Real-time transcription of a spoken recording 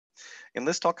In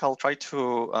this talk, I'll try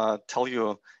to tell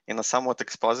you in a somewhat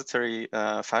expository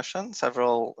fashion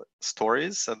several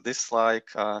stories. This like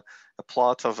a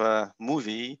plot of a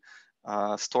movie,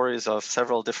 stories of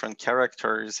several different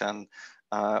characters, and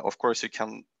of course you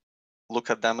can look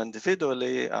at them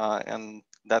individually, and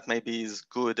that maybe is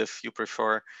good if you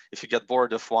prefer. If you get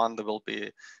bored of one, there will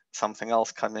be something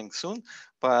else coming soon.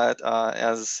 But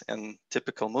as in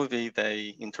typical movie,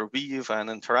 they interweave and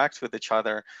interact with each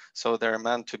other, so they're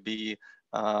meant to be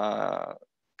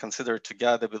considered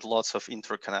together with lots of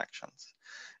interconnections.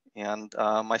 And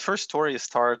my first story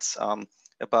starts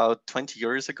about 20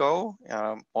 years ago,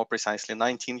 more precisely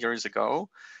 19 years ago,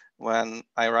 when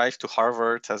I arrived to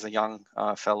Harvard as a young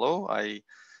fellow. I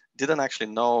didn't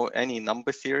actually know any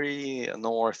number theory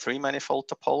nor three-manifold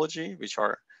topology, which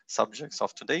are subjects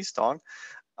of today's talk.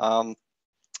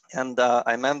 And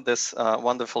I met this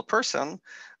wonderful person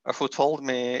who told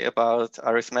me about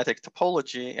arithmetic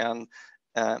topology and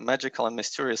a magical and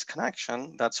mysterious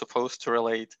connection that's supposed to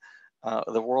relate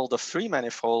the world of three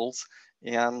manifolds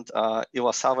and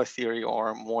Iwasawa theory,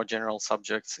 or more general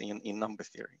subjects in number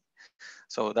theory.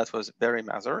 So that was Barry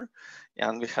Mazur,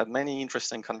 and we had many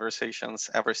interesting conversations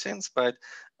ever since. But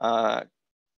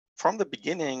from the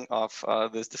beginning of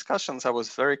these discussions, I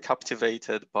was very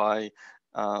captivated by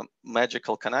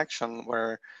magical connection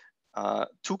where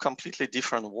two completely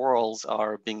different worlds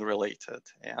are being related.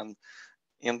 And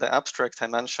in the abstract, I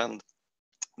mentioned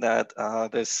that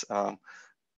this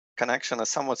connection is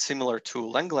somewhat similar to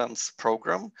Langlands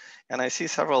program, and I see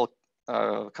several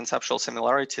conceptual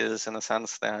similarities in the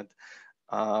sense that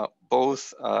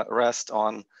both rest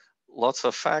on lots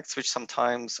of facts which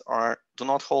sometimes do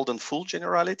not hold in full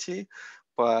generality,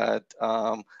 but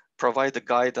provide the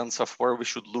guidance of where we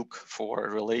should look for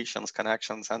relations,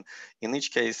 connections. And in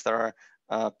each case, there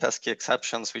are pesky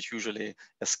exceptions which usually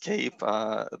escape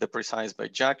the precise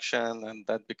bijection, and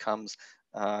that becomes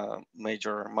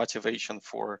major motivation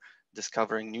for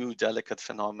discovering new delicate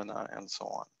phenomena and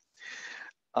so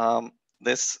on.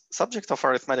 This subject of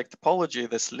arithmetic topology,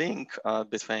 this link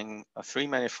between a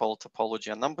three-manifold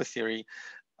topology and number theory,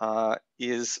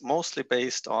 is mostly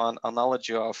based on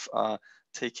analogy of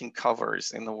taking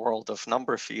covers in the world of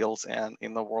number fields and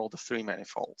in the world of three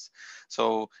manifolds.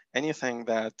 So anything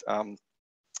that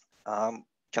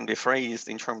can be phrased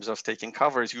in terms of taking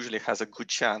covers usually has a good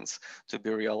chance to be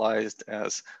realized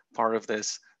as part of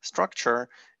this structure.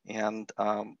 And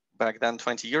back then,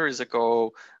 20 years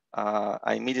ago,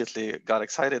 I immediately got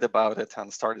excited about it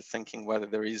and started thinking whether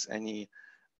there is any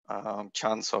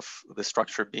chance of the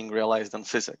structure being realized in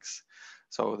physics.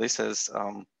 So this is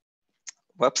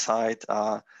website.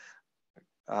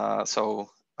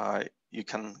 You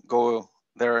can go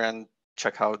there and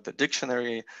check out the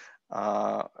dictionary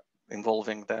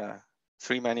involving the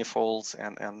three manifolds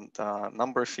and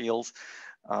number fields,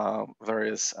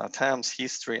 various terms,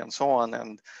 history, and so on.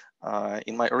 And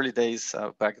in my early days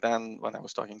back then, when I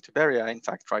was talking to Barry, I in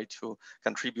fact tried to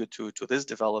contribute to this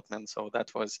development. So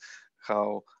that was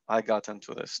how I got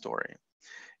into this story.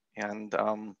 And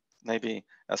maybe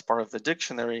as part of the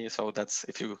dictionary, so that's,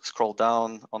 if you scroll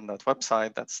down on that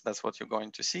website, that's what you're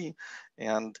going to see.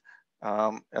 And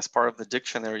as part of the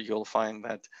dictionary, you'll find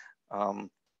that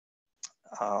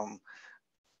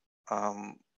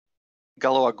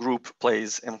Galois group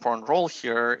plays an important role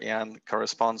here and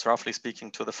corresponds, roughly speaking,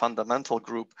 to the fundamental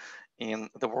group in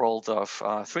the world of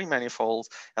three manifolds.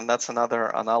 And that's another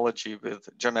analogy with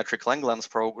geometric Langlands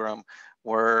program,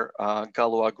 where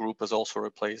Galois group is also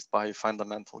replaced by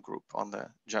fundamental group on the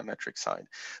geometric side.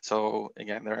 So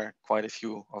again, there are quite a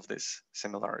few of these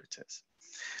similarities.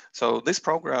 So this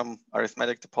program,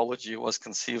 Arithmetic Topology, was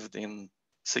conceived in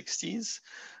 60s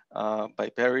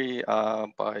by Barry,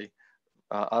 by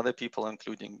other people,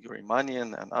 including Yuri,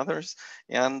 Manin, and others.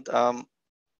 And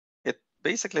it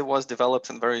basically was developed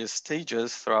in various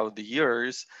stages throughout the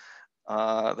years.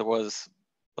 There was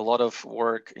a lot of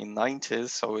work in 90s,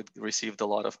 so it received a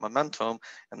lot of momentum.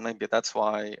 And maybe that's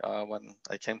why when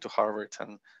I came to Harvard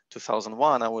in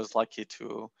 2001, I was lucky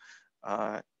to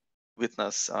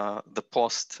witness the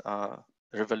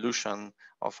post-revolution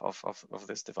of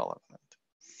this development.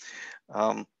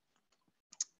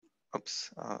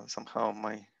 Somehow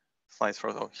my slides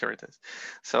froze. Oh, here it is.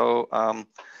 So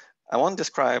I won't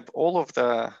describe all of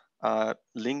the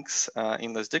links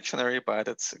in this dictionary, but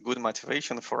it's a good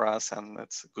motivation for us, and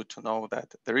it's good to know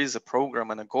that there is a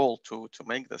program and a goal to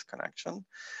make this connection.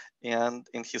 And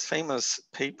in his famous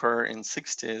paper in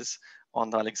 60s on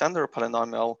the Alexander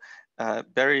polynomial,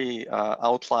 Barry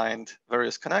outlined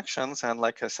various connections. And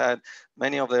like I said,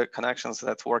 many of the connections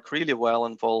that work really well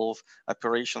involve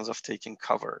operations of taking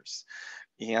covers.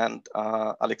 And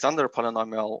Alexander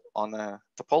polynomial on a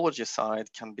topology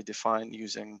side can be defined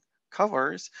using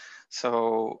covers.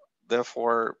 So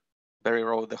therefore, Barry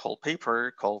wrote the whole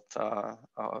paper called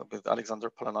with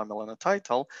Alexander polynomial in the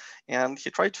title, and he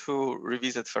tried to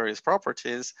revisit various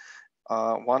properties.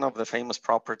 One of the famous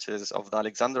properties of the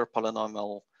Alexander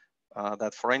polynomial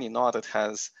that for any knot it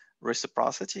has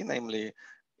reciprocity, namely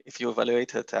if you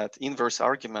evaluate it at inverse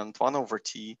argument 1 over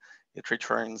t, it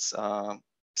returns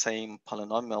same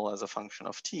polynomial as a function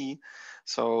of t.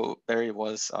 So Barry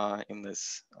was in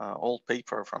this old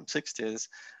paper from 60s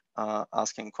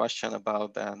asking a question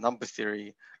about the number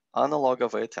theory analog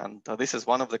of it. And this is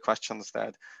one of the questions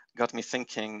that got me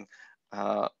thinking,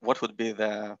 what would be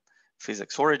the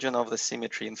physics origin of the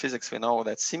symmetry? In physics, we know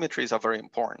that symmetries are very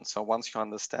important. So once you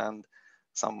understand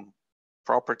some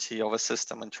property of a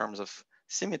system in terms of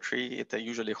symmetry, it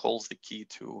usually holds the key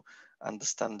to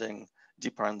understanding,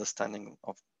 deeper understanding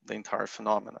of the entire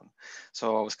phenomenon.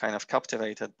 So I was kind of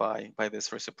captivated by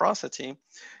this reciprocity.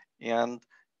 And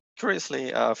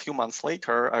curiously, a few months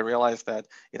later, I realized that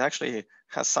it actually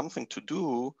has something to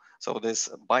do. So this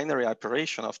binary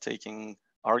operation of taking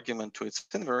argument to its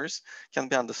inverse can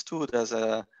be understood as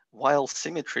a Weil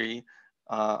symmetry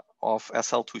of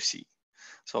SL2C.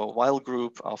 So Weil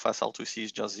group of SL2C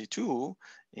is just Z2.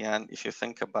 And if you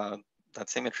think about that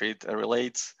symmetry, it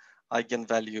relates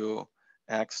eigenvalue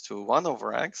x to 1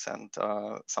 over x. And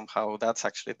somehow that's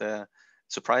actually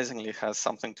surprisingly has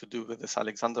something to do with this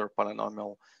Alexander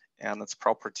polynomial and its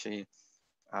property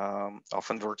of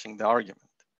inverting the argument.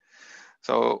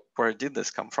 So where did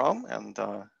this come from, and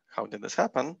how did this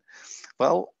happen?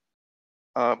 Well,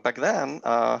 back then,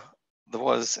 there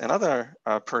was another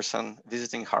person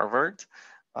visiting Harvard,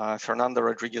 Fernando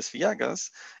Rodriguez Villegas,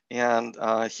 and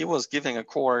he was giving a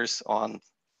course on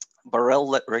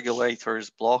Borel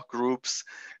regulators, block groups,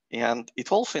 and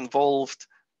it also involved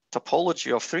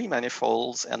topology of three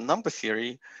manifolds and number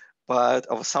theory, but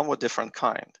of a somewhat different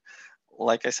kind.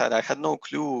 Like I said, I had no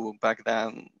clue back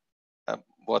then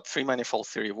what three manifold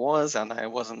theory was, and I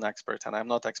wasn't an expert, and I'm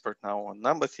not expert now on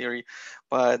number theory,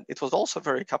 but it was also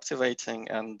very captivating.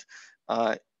 And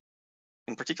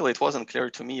in particular, it wasn't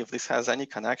clear to me if this has any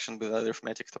connection with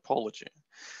arithmetic topology.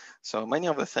 So many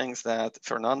of the things that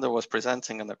Fernando was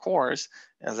presenting in the course,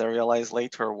 as I realized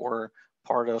later, were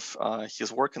part of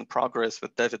his work in progress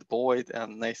with David Boyd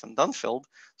and Nathan Dunfield.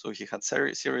 So he had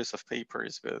series of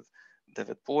papers with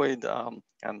David Boyd,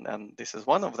 and this is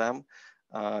one of them.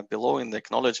 Below in the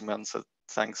acknowledgements,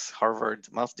 thanks Harvard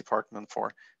Math Department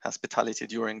for hospitality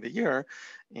during the year.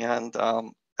 And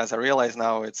as I realize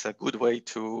now, it's a good way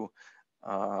to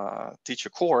teach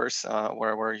a course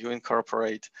where you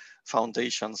incorporate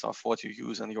foundations of what you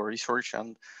use in your research.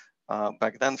 And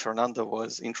back then, Fernando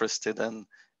was interested in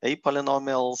A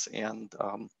polynomials, and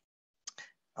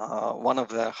one of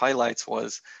the highlights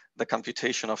was the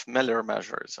computation of Miller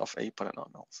measures of A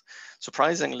polynomials.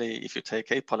 Surprisingly, if you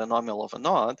take A polynomial of a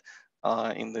knot,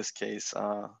 in this case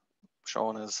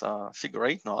shown as figure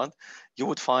 8 knot, you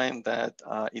would find that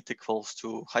it equals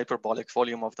to hyperbolic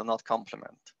volume of the knot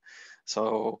complement.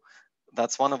 So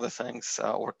that's one of the things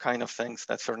or kind of things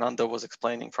that Fernando was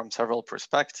explaining from several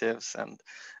perspectives. And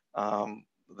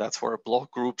that's where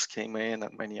block groups came in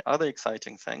and many other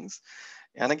exciting things.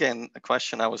 And again, a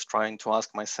question I was trying to ask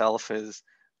myself is,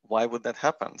 why would that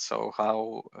happen? So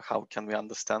how can we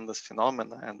understand this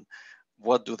phenomenon, and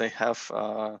what do they have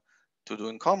to do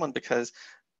in common? Because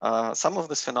some of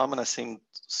this phenomena seemed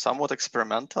somewhat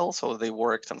experimental. So they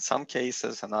worked in some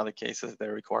cases, in other cases they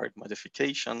required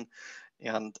modification.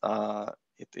 And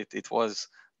it was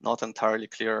not entirely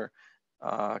clear,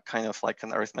 kind of like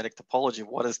an arithmetic topology,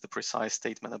 what is the precise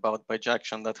statement about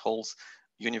bijection that holds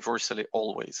universally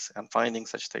always? And finding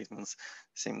such statements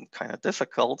seemed kind of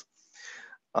difficult.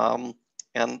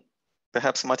 And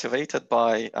perhaps motivated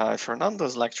by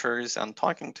Fernando's lectures and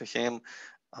talking to him,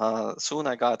 soon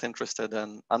I got interested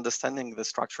in understanding the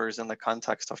structures in the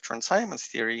context of Chern-Simons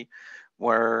theory,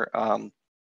 where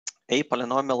A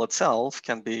polynomial itself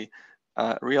can be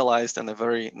realized in a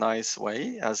very nice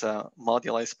way as a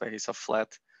moduli space of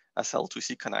flat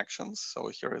SL2C connections. So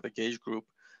here the gauge group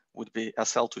would be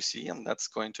SL2C, and that's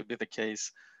going to be the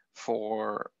case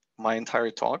for my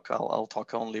entire talk. I'll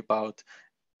talk only about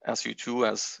SU2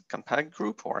 as compact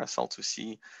group or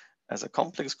SL2C as a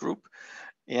complex group.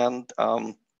 And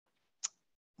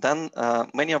then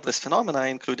many of these phenomena,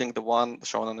 including the one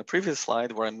shown on the previous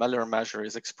slide, where a Miller measure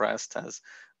is expressed as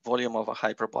volume of a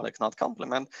hyperbolic knot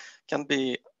complement, can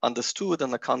be understood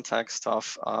in the context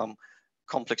of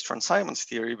complex Chern-Simons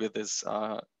theory with this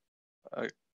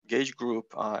gauge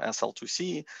group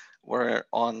SL2C, where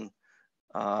on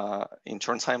in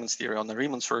Chern-Simons theory on the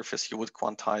Riemann surface, you would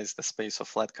quantize the space of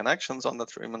flat connections on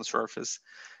that Riemann surface.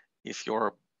 If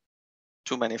your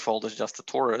two-manifold is just a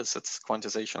torus, it's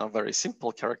quantization of very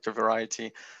simple character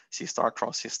variety, C star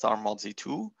cross C star mod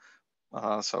Z2.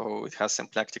 So it has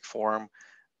symplectic form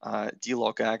d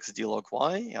log x, d log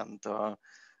y, and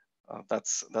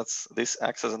that's this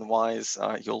x's and y's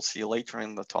you'll see later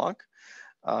in the talk.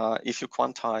 If you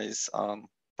quantize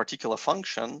particular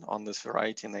function on this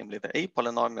variety, namely the A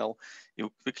polynomial,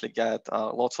 you quickly get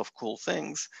lots of cool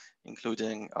things,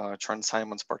 including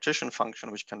Chern-Simons partition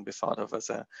function, which can be thought of as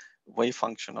a wave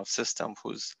function of system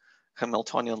whose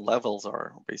Hamiltonian levels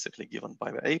are basically given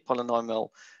by the A polynomial.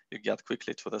 You get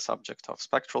quickly to the subject of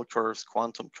spectral curves,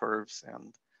 quantum curves,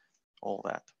 and all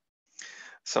that.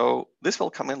 So this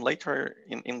will come in later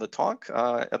in the talk.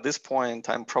 At this point,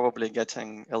 I'm probably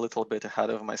getting a little bit ahead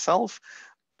of myself,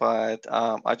 but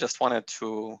I just wanted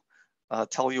to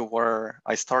tell you where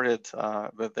I started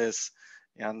with this.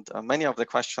 And many of the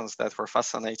questions that were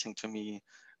fascinating to me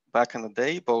back in the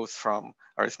day, both from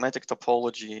arithmetic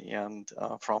topology and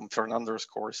from Fernando's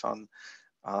course on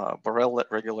Borel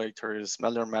regulators,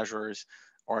 Meller measures,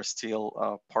 are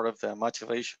still part of the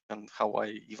motivation and how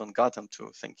I even got into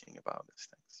thinking about these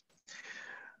things.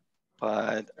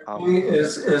 But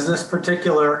is this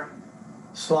particular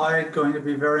slide going to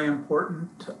be very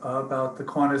important about the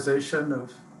quantization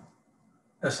of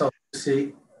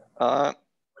SL2C? What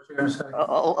you're going to say?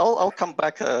 I'll come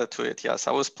back to it. Yes,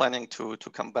 I was planning to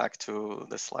come back to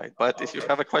the slide, but if you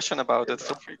have a question about it,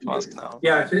 feel free to ask now.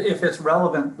 Yeah, if it's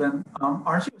relevant, then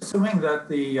aren't you assuming that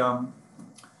the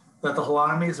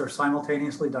holonomies are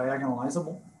simultaneously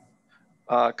diagonalizable?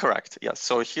 Correct. Yes.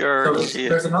 So here, so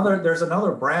there's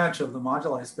another branch of the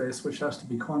moduli space which has to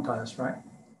be quantized, right?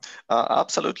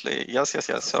 Absolutely. Yes.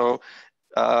 So,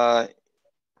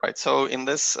 right. So in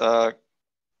this,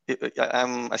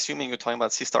 I'm assuming you're talking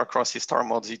about C star cross C star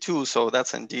mod Z2. So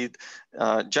that's indeed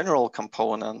a general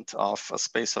component of a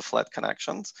space of flat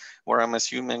connections, where I'm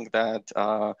assuming that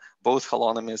both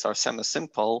holonomies are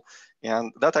semi-simple,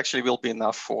 and that actually will be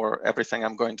enough for everything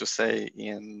I'm going to say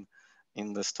in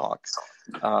this talk.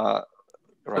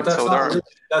 Right. But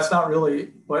that's not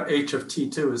really what H of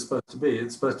T2 is supposed to be.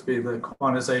 It's supposed to be the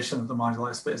quantization of the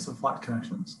moduli space of flat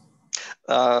connections.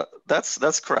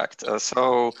 That's correct.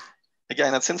 So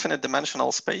again, it's infinite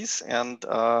dimensional space, and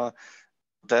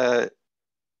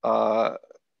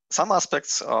some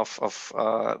aspects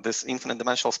of this infinite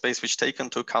dimensional space which take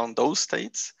into account those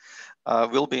states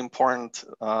will be important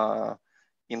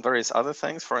in various other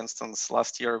things. For instance,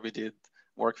 last year we did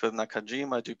work with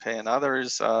Nakajima, Dupé, and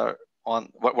others on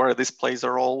where this plays a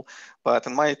role, but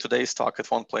in my today's talk, it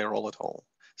won't play a role at all.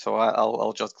 So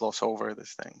I'll just gloss over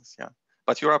these things, yeah.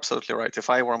 But you're absolutely right.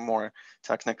 If I were more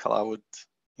technical, I would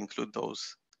include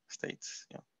those states,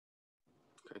 yeah.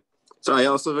 Okay. So I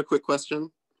also have a quick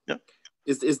question. Yeah.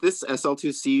 Is this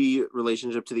SL2C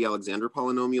relationship to the Alexander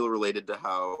polynomial related to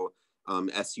how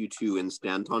SU2 in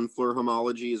Stanton-Floer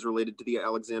homology is related to the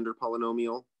Alexander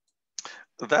polynomial?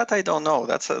 That I don't know.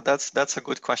 That's a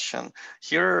good question.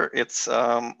 Here it's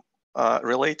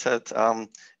related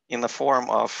in the form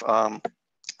of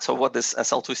so what this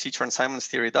SL2C Chern-Simons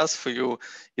theory does for you,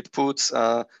 it puts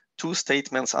two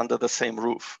statements under the same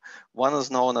roof. One is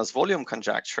known as volume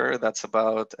conjecture. That's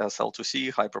about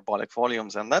SL2C, hyperbolic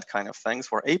volumes, and that kind of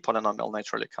things, where a polynomial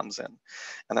naturally comes in.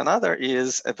 And another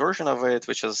is a version of it,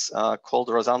 which is called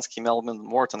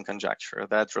Rosansky-Melman-Morton conjecture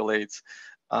that relates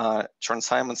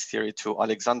Chern-Simons theory to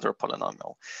Alexander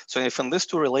polynomial. So if in these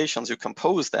two relations you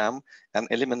compose them and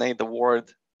eliminate the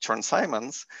word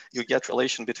Chern-Simons, you get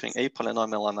relation between a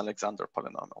polynomial and Alexander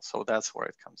polynomial. So that's where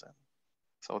it comes in.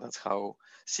 So that's how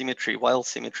symmetry, wild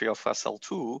symmetry of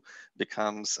SL2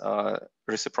 becomes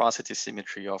reciprocity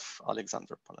symmetry of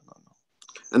Alexander polynomial.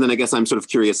 And then I guess I'm sort of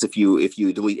curious if you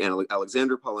delete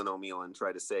Alexander polynomial and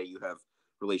try to say you have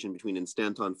relation between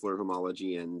Instanton-Floer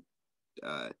homology and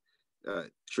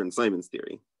Chern-Simons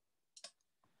theory.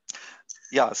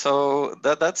 Yeah, so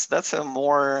that's a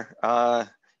more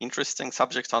interesting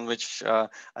subject on which I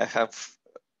have.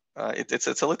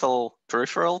 It's a little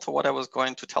peripheral to what I was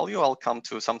going to tell you. I'll come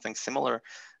to something similar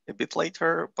a bit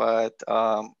later, but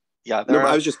yeah.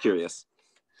 I was just curious.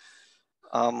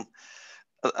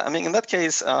 I mean, in that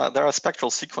case, there are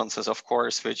spectral sequences, of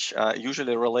course, which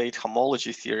usually relate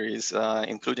homology theories,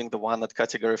 including the one that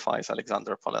categorifies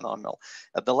Alexander polynomial.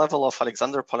 At the level of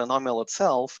Alexander polynomial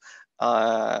itself,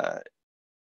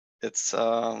 it's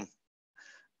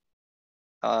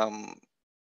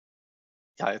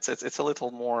yeah, it's a little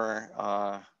more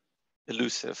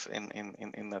elusive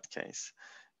in that case,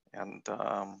 and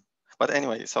but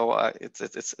anyway, so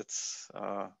it's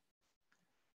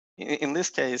in this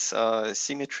case,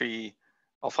 symmetry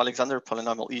of Alexander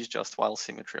polynomial is just Weil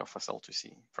symmetry of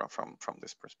SL2C from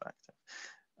this perspective.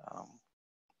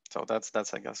 So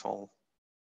that's I guess all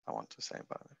I want to say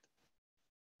about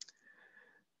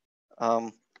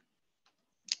it.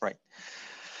 Right.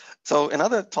 So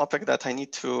another topic that I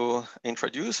need to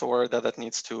introduce, or that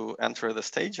needs to enter the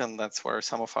stage, and that's where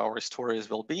some of our stories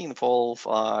will be, involve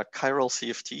chiral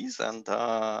CFTs. And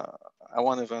I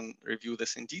won't even review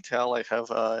this in detail. I have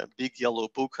a big yellow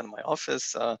book in my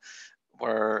office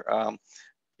where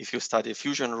if you study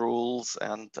fusion rules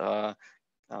and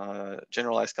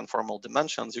generalized conformal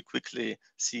dimensions, you quickly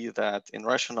see that in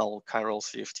rational chiral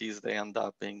CFTs, they end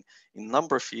up being in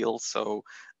number fields. So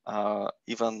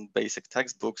even basic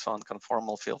textbooks on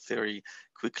conformal field theory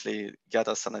quickly get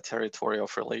us in a territory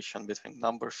of relation between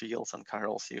number fields and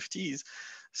chiral CFTs.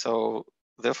 So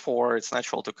therefore, it's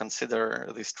natural to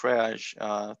consider this triage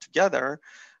together,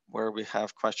 where we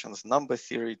have questions number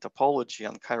theory, topology,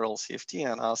 and chiral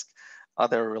CFT, and ask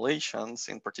other relations,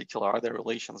 in particular, other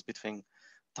relations between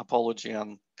topology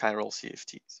and chiral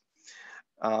CFTs.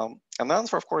 And the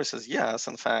answer, of course, is yes.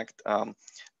 In fact,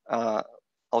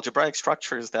 algebraic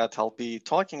structures that I'll be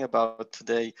talking about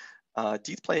today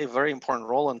did play a very important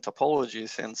role in topology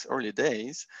since early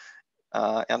days.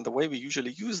 And the way we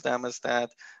usually use them is that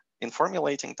in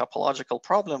formulating topological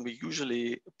problem, we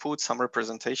usually put some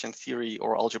representation theory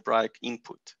or algebraic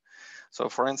input. So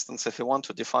for instance, if you want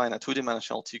to define a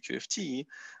two-dimensional TQFT,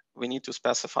 we need to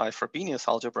specify Frobenius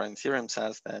algebra, and theorem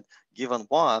says that given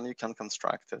one, you can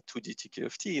construct a 2D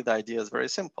TQFT. The idea is very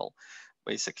simple.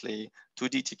 Basically,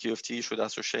 2D TQFT should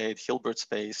associate Hilbert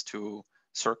space to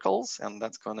circles, and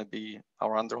that's going to be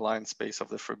our underlying space of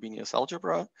the Frobenius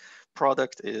algebra.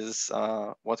 Product is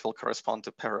what will correspond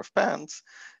to pair of bands,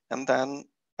 and then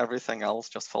everything else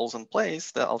just falls in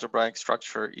place. The algebraic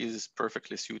structure is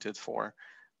perfectly suited for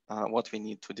what we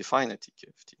need to define a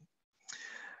TQFT.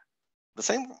 The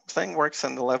same thing works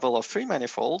in the level of free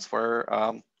manifolds, where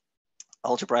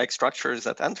algebraic structures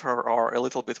that enter are a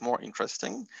little bit more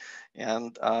interesting.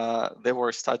 And they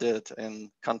were studied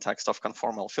in context of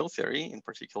conformal field theory, in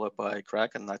particular by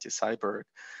Greg and Nati Seiberg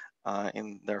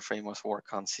in their famous work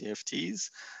on CFTs.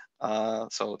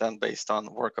 So then based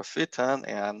on work of Witten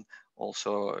and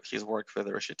also his work with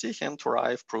Reshetikhin,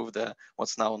 Turaev proved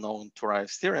what's now known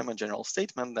Turaev's theorem, a general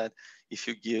statement that if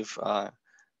you give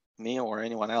me or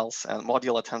anyone else a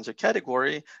modular tensor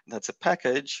category, that's a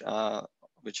package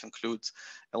which includes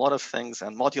a lot of things,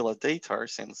 and modular data,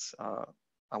 since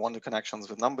I want the connections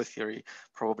with number theory,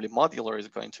 probably modular is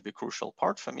going to be a crucial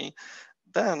part for me.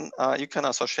 Then you can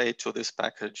associate to this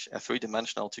package a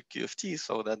three-dimensional TQFT,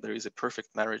 so that there is a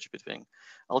perfect marriage between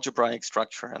algebraic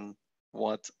structure and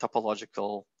what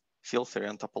topological field theory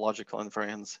and topological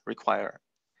invariance require.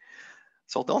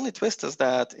 So the only twist is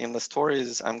that in the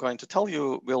stories I'm going to tell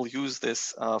you, we'll use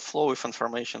this flow of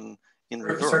information in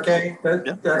reverse. Sergei,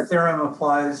 that theorem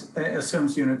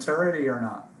assumes unitarity or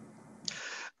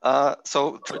not?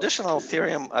 So traditional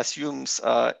theorem assumes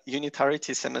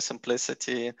unitarity,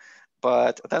 semi-simplicity,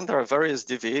 but then there are various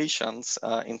deviations.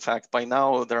 In fact, by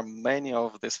now, there are many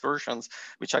of these versions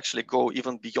which actually go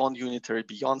even beyond unitary,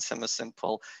 beyond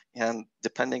semi-simple. And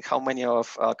depending how many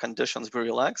of conditions we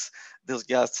relax, this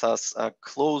gets us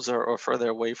closer or further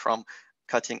away from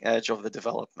cutting edge of the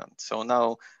development. So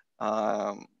now,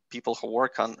 people who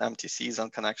work on MTCs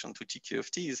and connection to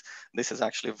TQFTs, this is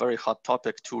actually a very hot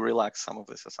topic to relax some of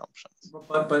these assumptions.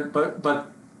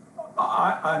 But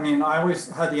I mean, I always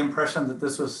had the impression that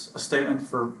this was a statement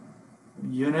for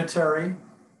unitary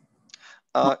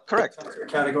correct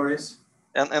categories.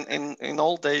 And in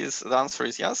old days, the answer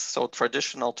is yes. So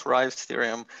traditional Turaev's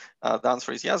theorem, the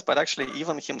answer is yes. But actually,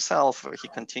 even himself, he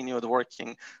continued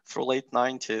working through late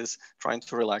 90s, trying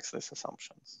to relax these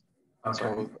assumptions. Okay.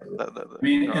 So I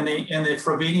mean, in the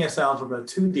Frobenius algebra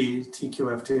 2D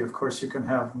TQFT, of course, you can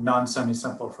have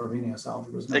non-semi-simple Frobenius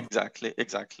algebras. No?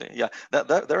 Exactly. Yeah,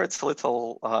 there it's a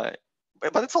little,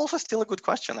 but it's also still a good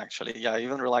question, actually. Yeah,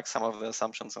 even relax some of the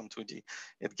assumptions on 2D.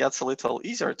 It gets a little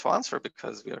easier to answer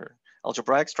because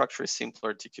algebraic structure is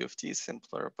simpler, TQFT is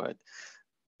simpler, but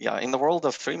yeah, in the world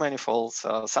of free manifolds,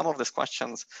 some of these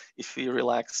questions, if we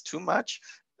relax too much,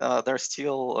 they're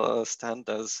still stand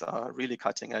as really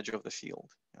cutting edge of the field.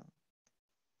 Yeah.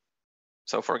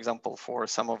 So for example, for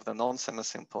some of the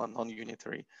non-semi-simple and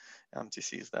non-unitary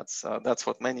MTCs, that's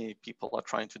what many people are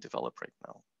trying to develop right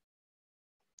now.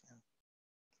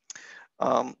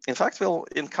 Yeah. In fact, we'll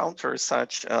encounter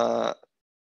such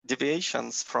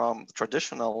deviations from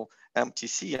traditional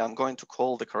MTC. I'm going to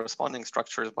call the corresponding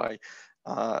structures by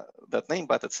that name,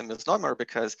 but it's a misnomer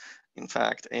because, in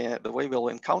fact, the way we'll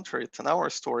encounter it in our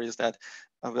story is that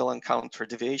will encounter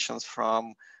deviations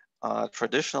from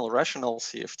traditional rational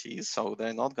CFTs, so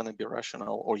they're not going to be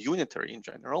rational or unitary in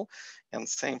general, and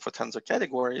same for tensor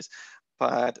categories.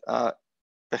 But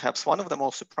perhaps one of the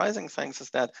most surprising things is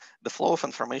that the flow of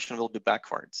information will be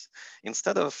backwards.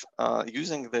 Instead of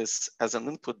using this as an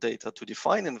input data to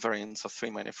define invariance of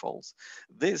three manifolds,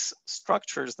 these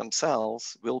structures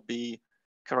themselves will be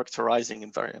characterizing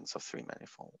invariance of three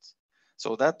manifolds.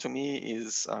 So that to me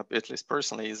is, at least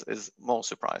personally, is most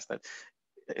surprised that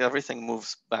everything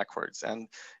moves backwards. And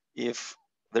if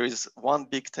there is one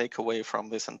big takeaway from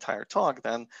this entire talk,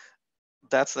 then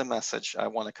that's the message I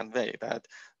want to convey, that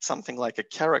something like a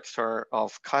character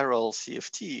of chiral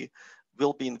CFT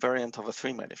will be invariant of a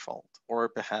three manifold, or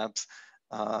perhaps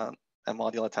a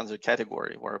modular tensor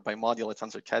category, where by modular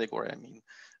tensor category, I mean,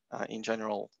 in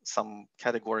general, some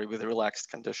category with relaxed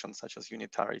conditions such as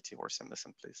unitarity or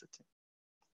semi-simplicity.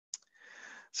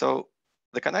 So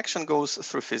the connection goes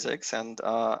through physics, and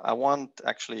I won't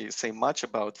actually say much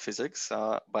about physics,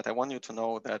 but I want you to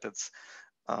know that it's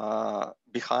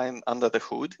behind, under the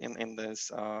hood in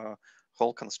this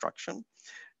whole construction.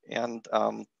 And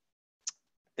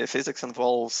physics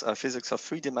involves physics of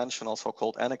three-dimensional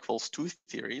so-called n equals 2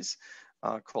 theories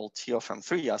called T of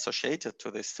M3 associated to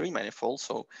this three manifold.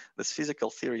 So this physical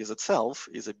theory itself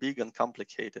is a big and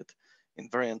complicated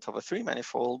invariant of a three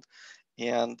manifold.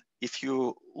 And if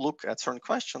you look at certain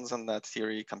questions in that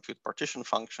theory, compute partition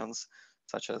functions,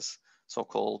 such as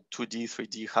so-called 2D,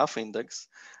 3D half index,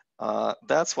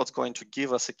 that's what's going to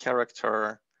give us a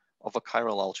character of a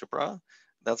chiral algebra.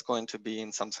 That's going to be,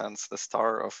 in some sense, the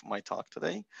star of my talk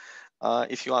today.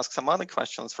 If you ask some other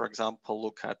questions, for example,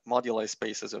 look at moduli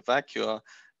spaces of vacua,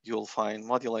 you'll find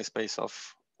moduli space of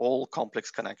all complex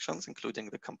connections, including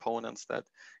the components that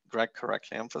Greg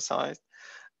correctly emphasized.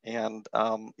 And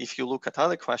if you look at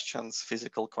other questions,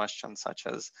 physical questions such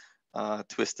as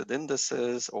twisted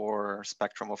indices or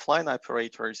spectrum of line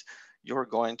operators, you're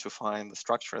going to find the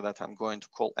structure that I'm going to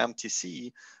call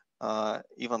MTC,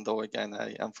 even though, again,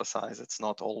 I emphasize it's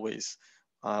not always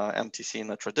MTC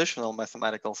in a traditional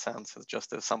mathematical sense, it's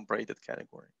just some braided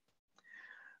category.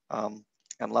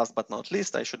 And last but not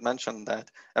least, I should mention that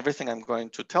everything I'm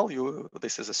going to tell you,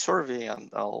 this is a survey,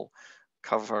 and I'll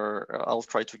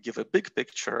try to give a big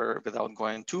picture without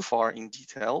going too far in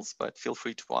details, but feel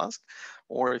free to ask.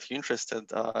 Or if you're interested,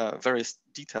 various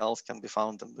details can be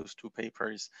found in those two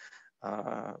papers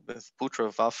with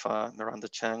Putra Vafa, Miranda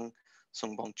Cheng,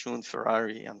 Sungbong Chun,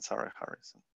 Ferrari, and Sarah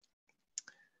Harrison.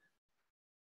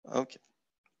 Okay.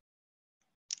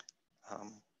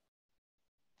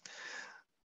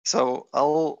 So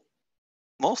I'll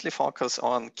mostly focus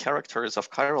on characters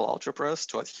of chiral algebras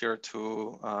to adhere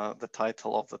to the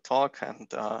title of the talk and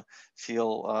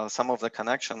feel some of the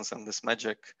connections in this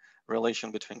magic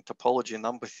relation between topology,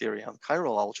 number theory, and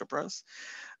chiral algebras.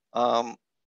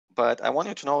 But I want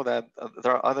you to know that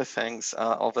there are other things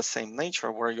of the same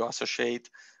nature where you associate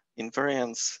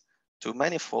invariance to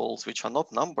manifolds which are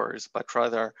not numbers, but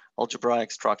rather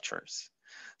algebraic structures,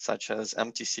 such as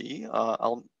MTC.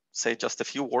 I'll say just a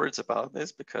few words about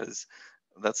this because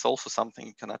that's also something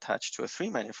you can attach to a three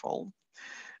manifold.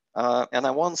 And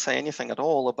I won't say anything at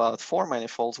all about four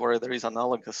manifolds where there is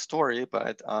analogous story,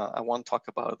 but I won't talk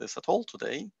about this at all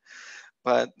today.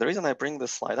 But the reason I bring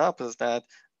this slide up is that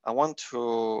I want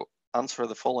to answer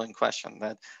the following question,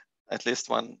 that at least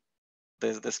when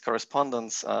this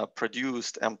correspondence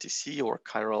produced MTC or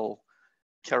chiral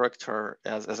character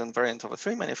as invariant of a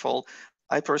three manifold,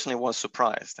 I personally was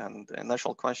surprised. And the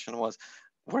initial question was,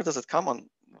 where does it come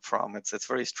from? It's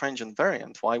very strange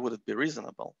invariant. Why would it be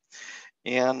reasonable?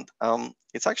 And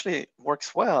it actually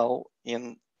works well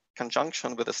in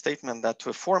conjunction with a statement that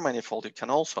to a four manifold, you can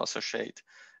also associate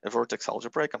a vertex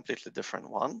algebra, a completely different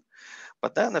one.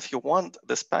 But then if you want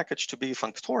this package to be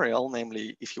functorial,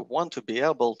 namely, if you want to be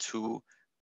able to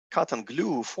cut and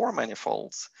glue four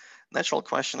manifolds, natural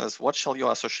question is, what shall you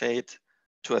associate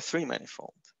to a three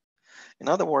manifold? In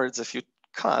other words, if you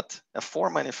cut a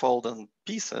four manifold in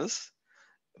pieces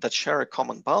that share a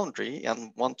common boundary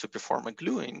and want to perform a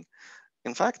gluing,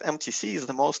 in fact, MTC is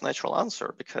the most natural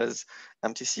answer because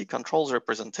MTC controls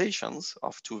representations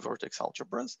of two vertex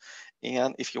algebras.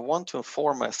 And if you want to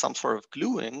form some sort of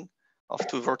gluing of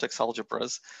two vertex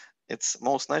algebras, it's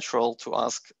most natural to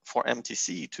ask for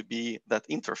MTC to be that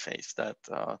interface that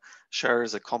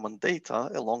shares a common data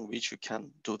along which you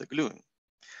can do the gluing.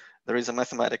 There is a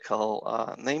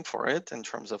mathematical name for it in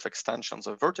terms of extensions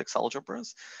of vertex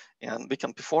algebras, and we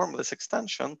can perform this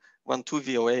extension when two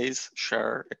VOAs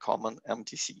share a common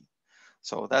MTC.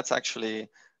 So that's actually,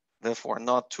 therefore,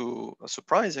 not too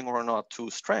surprising or not too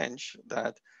strange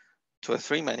that to a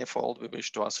three manifold we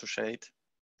wish to associate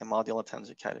a modular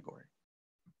tensor category.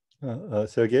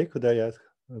 Sergei, could I ask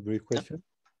a brief question?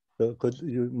 Yeah. So could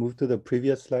you move to the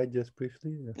previous slide just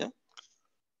briefly? Yeah.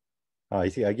 I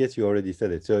see. I guess you already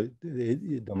said it. So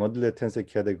the modular tensor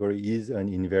category is an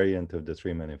invariant of the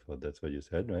three manifold. That's what you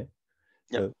said, right?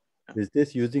 Yeah. So is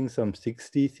this using some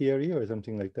 6D theory or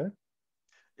something like that?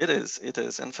 It is. It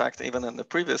is. In fact, even in the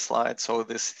previous slide, so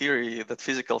this theory, that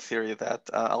physical theory that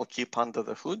I'll keep under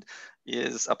the hood,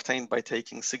 is obtained by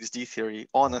taking 6D theory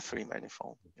on a three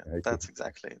manifold. Yeah, that's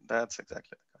exactly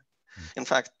In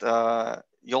fact,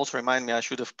 you also remind me, I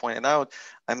should have pointed out,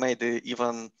 I made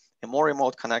even a more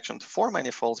remote connection to four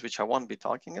manifolds, which I won't be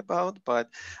talking about, but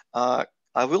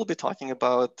I will be talking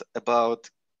about the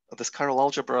Chiral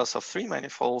algebras of three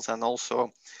manifolds and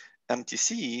also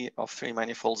MTC of three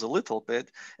manifolds a little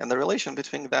bit. And the relation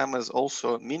between them is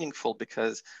also meaningful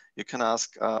because you can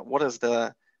ask, what is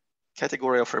the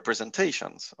category of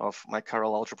representations of my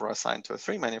Chiral algebra assigned to a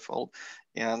three manifold?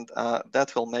 And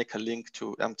that will make a link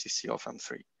to MTC of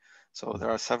M3. So there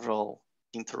are several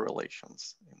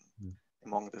interrelations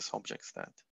among these objects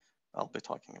that I'll be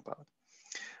talking about.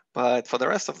 But for the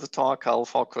rest of the talk, I'll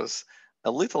focus a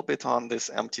little bit on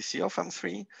this MTC of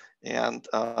M3 and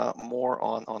more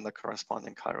on the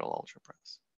corresponding chiral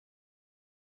algebras.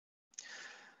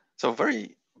 So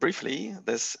very briefly,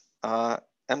 this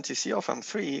MTC of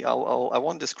M3, I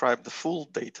won't describe the full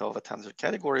data of a tensor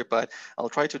category, but I'll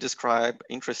try to describe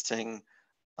interesting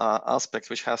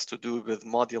aspects which has to do with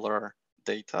modular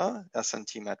data,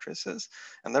 SNT matrices,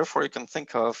 and therefore you can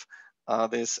think of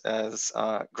this as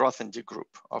a Grothendieck group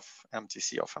of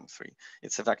MTC of M3.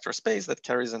 It's a vector space that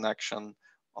carries an action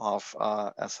of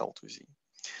SL2Z.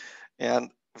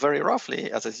 And very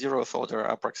roughly, as a zeroth order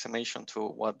approximation to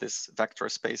what this vector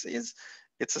space is,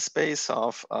 it's a space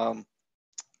of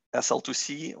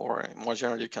SL2C, or more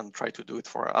generally, you can try to do it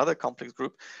for other complex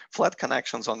group, flat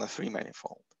connections on a three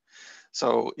manifold.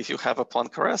 So if you have a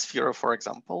Poincare sphere, for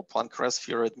example, Poincare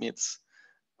sphere admits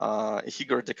a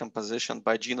Higger decomposition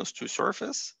by genus 2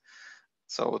 surface.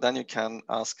 So then you can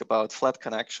ask about flat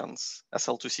connections,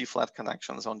 SL2C flat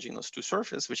connections on genus 2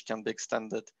 surface, which can be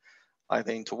extended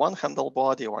either into one handle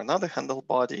body or another handle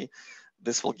body.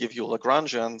 This will give you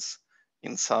Lagrangians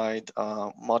inside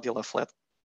modular flat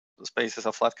spaces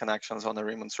of flat connections on the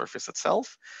Riemann surface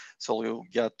itself. So you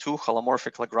get two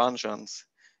holomorphic Lagrangians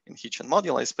in Hitchin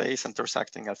moduli space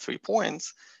intersecting at 3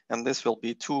 points. And this will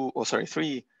be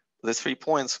three. These 3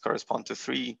 points correspond to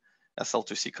 3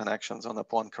 SL2C connections on a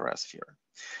Poincare sphere.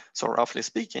 So roughly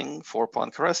speaking, for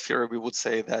Poincare sphere, we would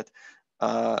say that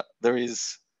there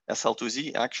is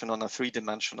SL2Z action on a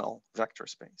three-dimensional vector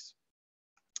space.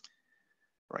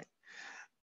 Right.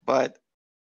 But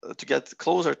to get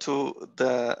closer to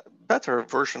the better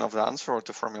version of the answer, or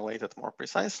to formulate it more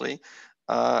precisely,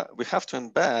 we have to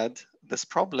embed this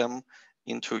problem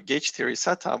into a gauge theory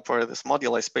setup where this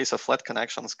moduli space of flat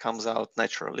connections comes out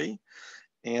naturally.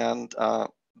 And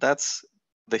that's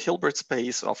the Hilbert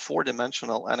space of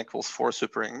four-dimensional n equals 4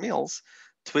 superring mills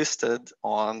twisted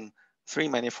on three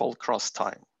manifold cross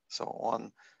time. So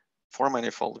on four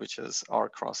manifold, which is R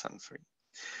cross N3.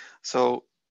 So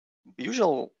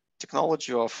usual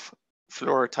technology of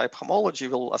Floer type homology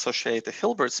will associate a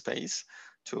Hilbert space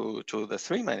to the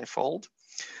three manifold.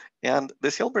 And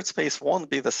this Hilbert space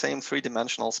won't be the same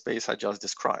three-dimensional space I just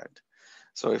described.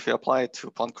 So if you apply it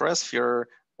to Poincare sphere,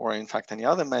 or in fact any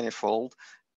other manifold,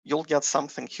 you'll get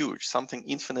something huge, something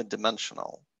infinite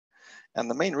dimensional. And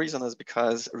the main reason is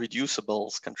because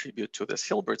reducibles contribute to this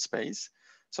Hilbert space.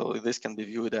 So this can be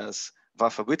viewed as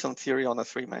Waffe-Witten theory on a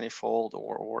three manifold,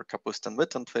 or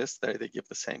Kapustin-Witten twist, they give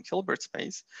the same Hilbert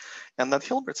space. And that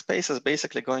Hilbert space is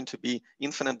basically going to be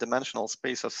infinite dimensional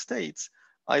space of states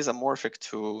isomorphic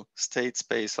to state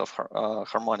space of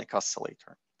harmonic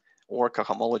oscillator, or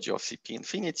cohomology of CP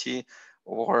infinity,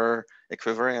 or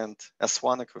equivariant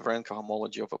S1 equivariant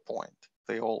cohomology of a point.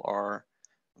 They all are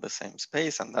the same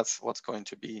space, and that's what's going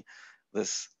to be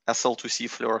this SL2C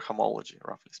Floer homology,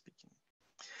 roughly speaking.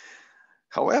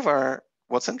 However,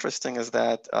 what's interesting is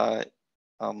that,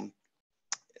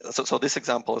 so this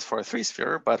example is for a three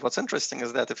sphere, but what's interesting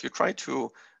is that if you try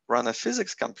to run a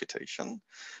physics computation,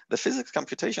 the physics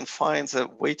computation finds a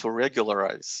way to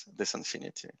regularize this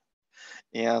infinity.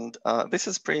 And this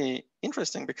is pretty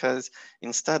interesting because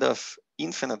instead of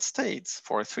infinite states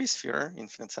for a three sphere,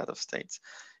 infinite set of states,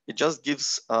 it just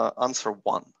gives answer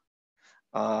 1.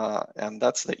 And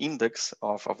that's the index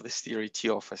of this theory T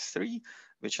of S3,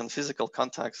 which in physical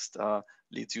context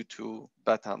leads you to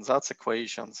Bethe-Ansatz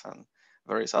equations and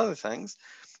various other things.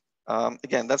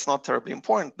 Again, that's not terribly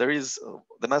important. There is,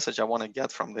 the message I want to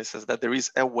get from this is that there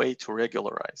is a way to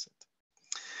regularize it.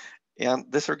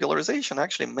 And this regularization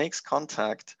actually makes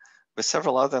contact with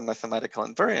several other mathematical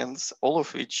invariants, all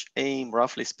of which aim,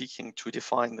 roughly speaking, to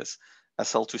define this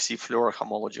SL2C Floer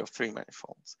homology of three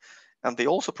manifolds. And they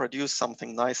also produce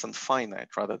something nice and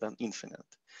finite rather than infinite.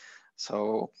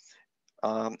 So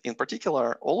in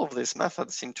particular, all of these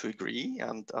methods seem to agree,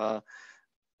 and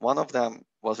one of them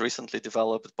was recently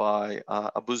developed by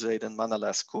Abuzaid and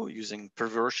Manalescu using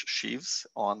perverse sheaves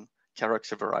on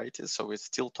character varieties. So we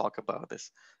still talk about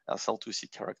this SL2C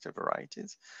character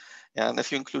varieties. And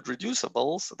if you include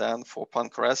reducibles, then for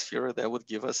Poincare sphere, that would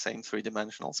give us same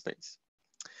three-dimensional space.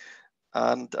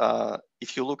 And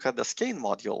if you look at the skein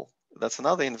module, that's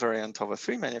another invariant of a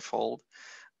three-manifold,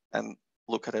 and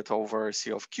look at it over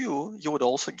C of Q, you would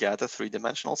also get a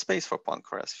three-dimensional space for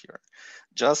Poincare sphere,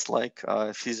 just like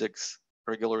physics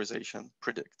regularization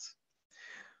predicts.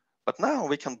 But now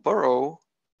we can borrow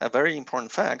a very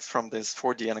important fact from this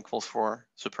 4D n equals 4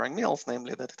 superrank Mills,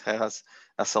 namely that it has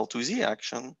SL2Z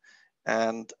action.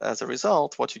 And as a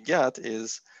result, what you get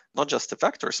is not just a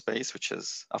vector space, which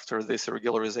is after this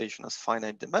regularization is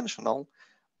finite dimensional,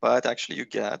 but actually you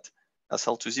get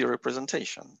SL2Z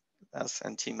representation as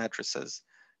NT matrices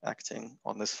acting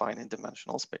on this finite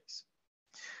dimensional space.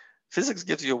 Physics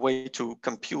gives you a way to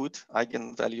compute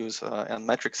eigenvalues and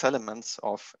matrix elements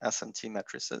of S and T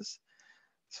matrices.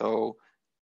 So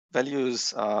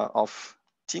values of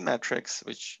T matrix,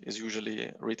 which is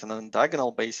usually written on a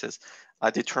diagonal basis,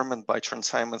 are determined by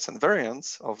Chern-Simons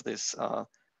invariants of these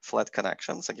flat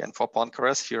connections. Again, for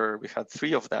Poincare sphere, we had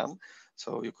 3 of them.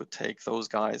 So you could take those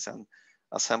guys and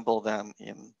assemble them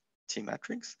in T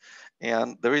matrix.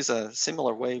 And there is a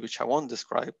similar way, which I won't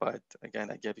describe, but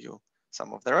again, I gave you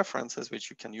some of the references which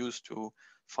you can use to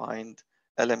find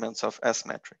elements of S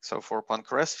matrix. So for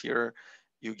Poincare sphere,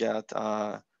 you get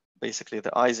basically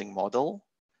the Ising model,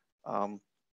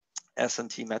 S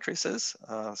and T matrices.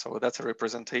 So that's a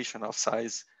representation of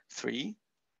size 3.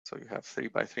 So you have 3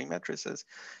 by 3 matrices,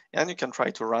 and you can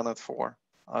try to run it for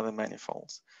other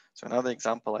manifolds. So another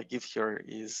example I give here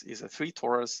is a 3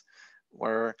 torus,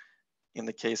 where in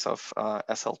the case of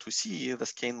SL2C, the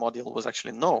skein module was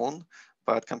actually known,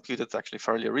 but computed actually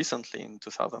fairly recently in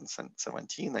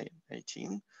 2017,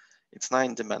 18. It's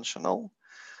 9-dimensional.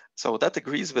 So that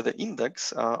agrees with the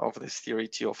index of this theory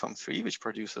T of M3, which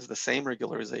produces the same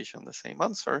regularization, the same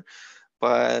answer.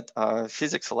 But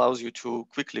physics allows you to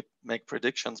quickly make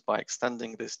predictions by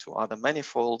extending this to other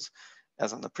manifolds,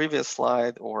 as on the previous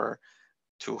slide, or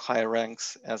to higher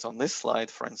ranks, as on this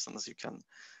slide. For instance, you can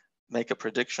make a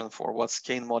prediction for what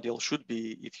skein module should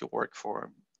be if you work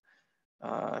for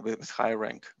with high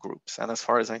rank groups. And as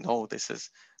far as I know, this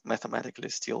is mathematically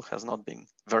still has not been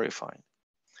verified.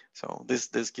 So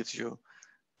this gives you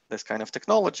this kind of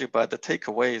technology, but the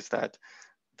takeaway is that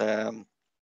the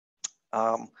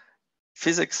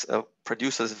physics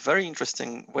produces a very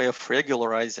interesting way of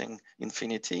regularizing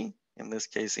infinity. In this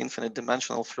case, infinite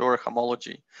dimensional Floer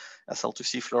homology.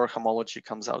 SL2C Floer homology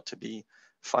comes out to be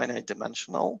finite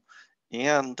dimensional,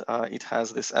 and it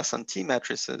has this S and T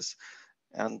matrices.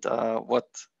 And what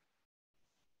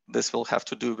this will have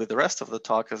to do with the rest of the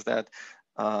talk is that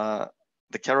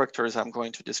the characters I'm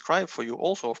going to describe for you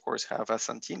also, of course, have S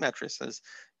and T matrices,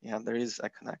 and there is a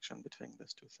connection between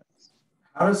these two things.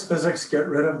 How does physics get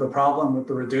rid of the problem with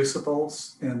the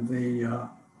reducibles in the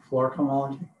Floer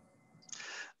homology?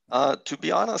 To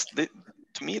be honest,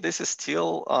 to me, this is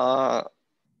still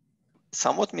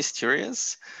somewhat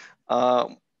mysterious.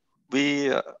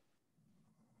 We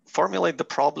formulate the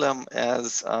problem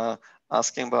as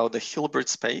asking about the Hilbert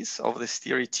space of this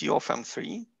theory T of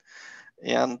M3.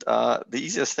 And the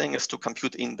easiest thing is to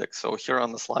compute index. So here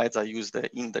on the slides, I use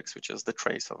the index, which is the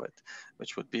trace of it,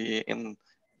 which would be in,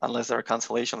 unless there are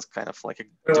cancellations, kind of like a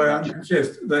I'm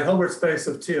confused. The Hilbert space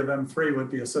of T of M3 would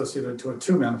be associated to a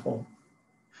 2-manifold.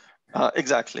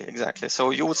 Exactly.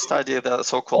 So you would study the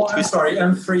so-called I'm sorry,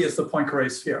 M3 is the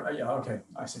Poincare sphere. Yeah, okay,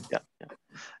 I see.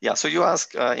 Yeah, so you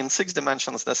ask, in 6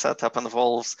 dimensions, the setup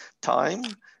involves time,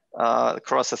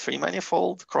 cross a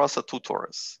 3-manifold, cross a 2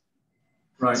 torus.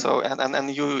 Right. So,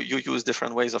 and you use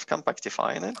different ways of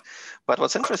compactifying it. But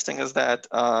what's interesting is that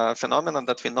phenomenon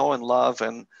that we know and love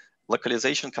in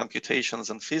localization computations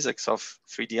and physics of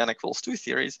 3D n equals 2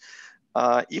 theories,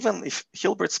 even if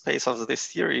Hilbert space of this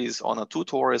theory is on a 2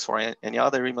 torus or any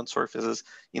other Riemann surface is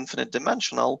infinite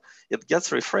dimensional, it gets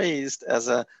rephrased as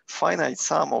a finite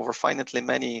sum over finitely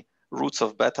many roots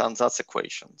of beta ansatz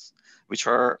equations, which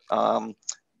are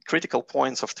critical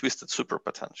points of twisted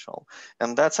superpotential.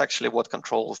 And that's actually what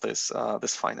controls this,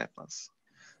 this finiteness.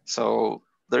 So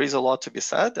there is a lot to be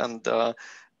said, and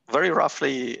very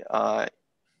roughly,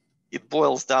 it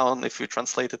boils down, if we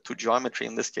translate it to geometry,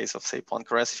 in this case of, say,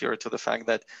 Poincare sphere, to the fact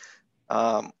that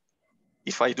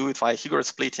if I do it by Hilbert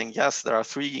splitting, yes, there are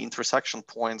 3 intersection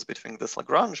points between these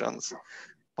Lagrangians,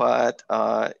 but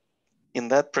in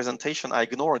that presentation, I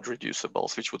ignored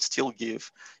reducibles, which would still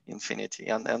give infinity.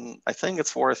 And I think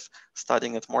it's worth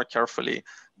studying it more carefully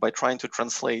by trying to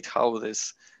translate how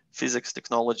this physics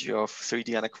technology of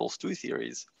 3D n equals 2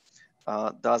 theories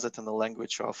does it in the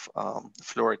language of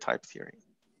Floer type theory.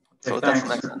 So that's the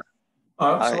next one.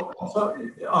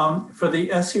 For the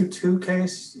SU2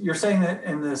 case, you're saying that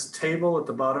in this table at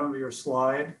the bottom of your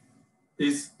slide,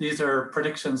 these are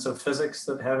predictions of physics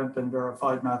that haven't been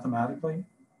verified mathematically?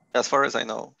 As far as I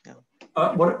know, yeah.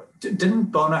 Didn't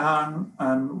Bonahan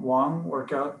and Wang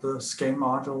work out the scheme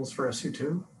modules for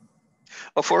SU2?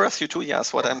 Oh, for SU2,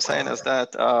 yes. What I'm saying is that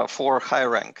for high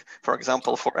rank, for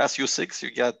example, for SU6,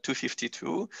 you get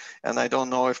 252, and I don't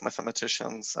know if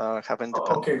mathematicians have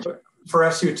independent. Okay, but for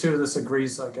SU2, this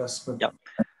agrees, I guess. But...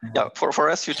 Yeah. For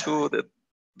SU2,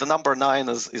 the number 9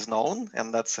 is known,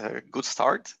 and that's a good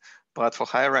start. But for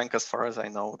high rank, as far as I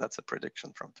know, that's a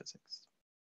prediction from physics.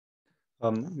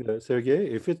 Sergei,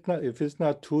 if it's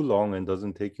not too long and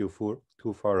doesn't take you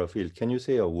too far afield, can you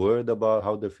say a word about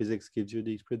how the physics gives you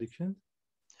these predictions?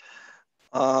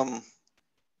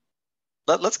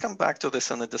 Let's come back to this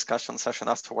in the discussion session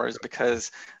afterwards,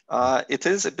 because it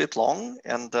is a bit long,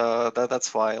 and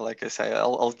that's why, like I say,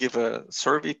 I'll give a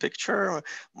survey picture.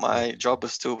 My job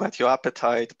is to whet your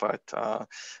appetite, but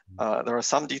there are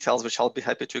some details which I'll be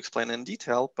happy to explain in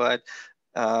detail. But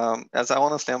as I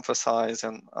honestly emphasize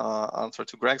in answer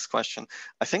to Greg's question,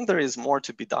 I think there is more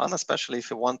to be done, especially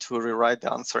if you want to rewrite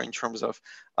the answer in terms of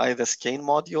either skein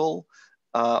module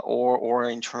or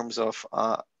in terms of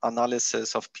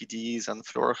analysis of PDEs and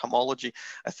Floer homology.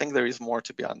 I think there is more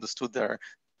to be understood there,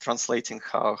 translating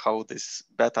how these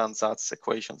beta and Zatz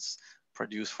equations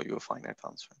produce for you a finite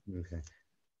answer. Okay.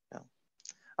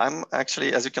 I'm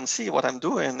actually, as you can see, what I'm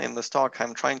doing in this talk,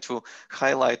 I'm trying to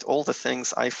highlight all the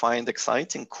things I find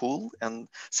exciting, cool, and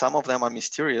some of them are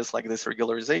mysterious, like this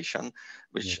regularization,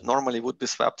 which normally would be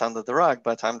swept under the rug,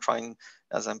 but I'm trying,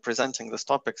 as I'm presenting these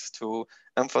topics, to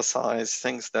emphasize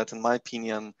things that, in my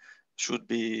opinion, should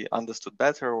be understood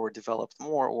better or developed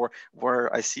more, or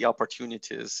where I see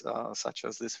opportunities such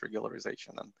as this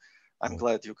regularization. And I'm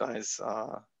glad you guys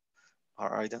are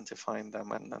identifying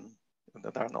them and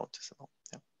that are noticeable.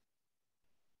 Yeah.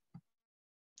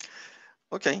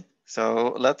 Okay,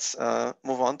 so let's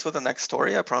move on to the next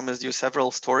story. I promised you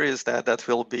several stories that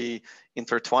will be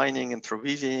intertwining,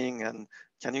 interweaving, and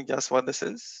can you guess what this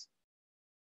is?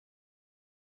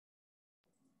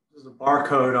 There's a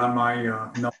barcode on my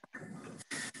note.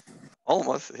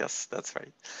 Almost, yes, that's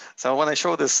right. So when I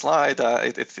show this slide,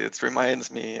 it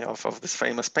reminds me of this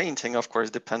famous painting. Of course,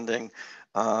 depending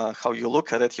how you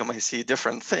look at it, you may see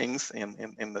different things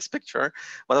in this picture.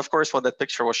 But of course, what that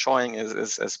picture was showing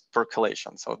is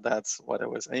percolation. So that's what I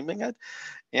was aiming at.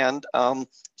 And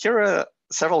here are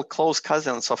several close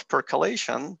cousins of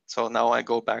percolation. So now I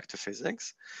go back to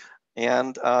physics.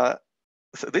 And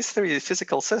these 3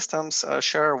 physical systems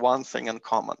share one thing in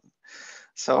common.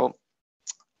 So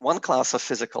one class of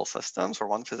physical systems, or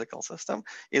one physical system,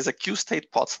 is a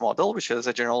Q-state Potts model, which is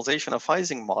a generalization of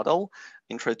Ising model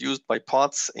introduced by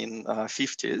Potts in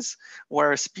 50s,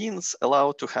 where spins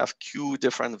allow to have Q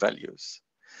different values.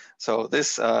 So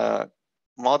this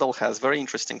model has very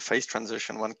interesting phase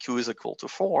transition when Q is equal to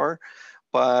 4,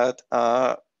 but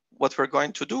what we're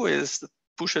going to do is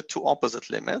push it to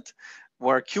opposite limit,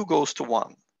 where Q goes to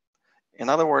 1. In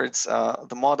other words,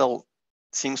 the model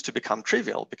seems to become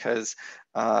trivial, because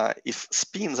if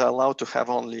spins are allowed to have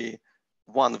only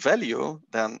one value,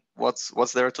 then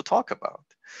what's there to talk about?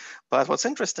 But what's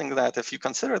interesting that if you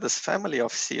consider this family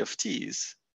of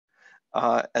CFTs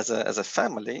as a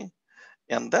family,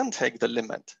 and then take the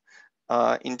limit,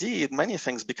 indeed, many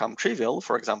things become trivial.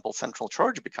 For example, central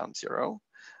charge becomes 0,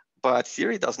 but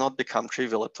theory does not become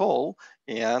trivial at all,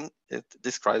 and it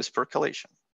describes percolation.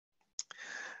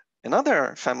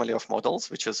 Another family of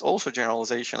models, which is also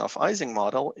generalization of Ising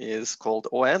model, is called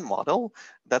ON model.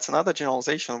 That's another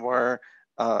generalization where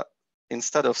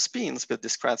instead of spins with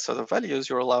discrete set of values,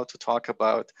 you're allowed to talk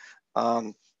about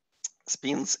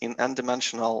spins in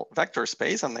n-dimensional vector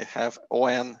space, and they have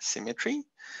ON symmetry.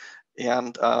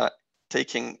 And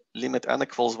taking limit n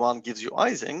equals 1 gives you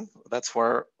Ising. That's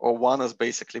where O1 is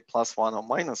basically +1 or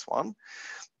 -1.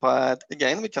 But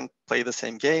again, we can play the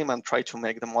same game and try to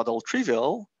make the model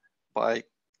trivial by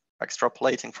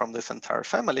extrapolating from this entire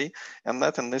family, and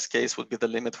that in this case would be the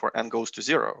limit where n goes to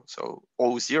 0. So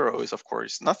O0 is of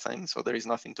course nothing, so there is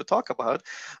nothing to talk about,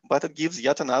 but it gives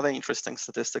yet another interesting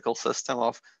statistical system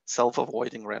of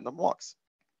self-avoiding random walks.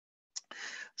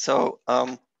 So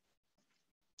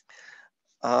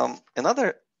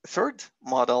another third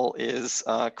model is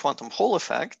quantum Hall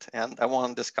effect, and I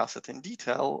won't discuss it in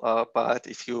detail, but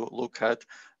if you look at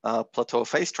plateau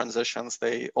phase transitions,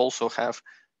 they also have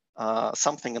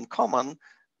something in common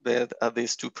with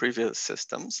these two previous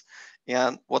systems.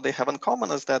 And what they have in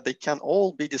common is that they can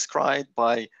all be described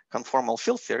by conformal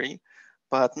field theory,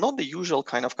 but not the usual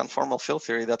kind of conformal field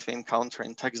theory that we encounter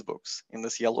in textbooks, in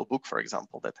this yellow book, for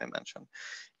example, that I mentioned.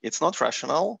 It's not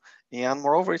rational, and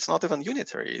moreover, it's not even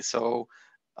unitary. So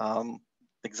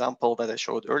example that I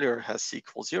showed earlier has C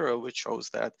equals 0, which shows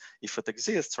that if it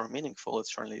exists or meaningful, it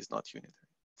certainly is not unitary.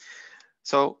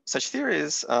 So such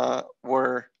theories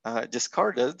were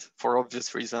discarded for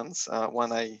obvious reasons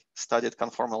when I studied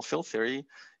conformal field theory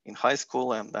in high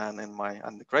school and then in my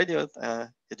undergraduate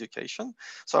education.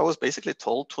 So I was basically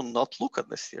told to not look at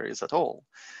these theories at all.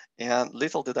 And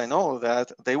little did I know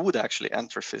that they would actually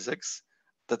enter physics.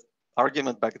 The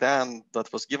argument back then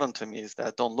that was given to me is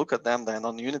that don't look at them, they're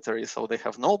non-unitary, so they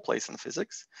have no place in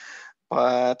physics.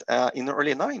 But in the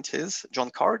early 90s,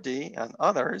 John Cardy and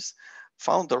others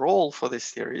found the role for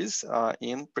these theories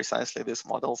in precisely these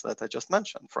models that I just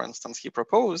mentioned. For instance, he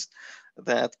proposed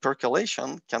that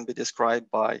percolation can be described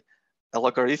by a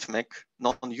logarithmic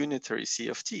non-unitary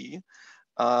CFT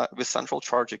with central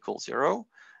charge equals 0.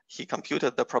 He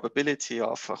computed the probability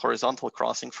of a horizontal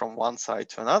crossing from one side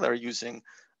to another using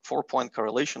 4-point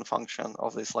correlation function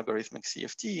of this logarithmic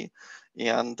CFT.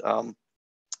 And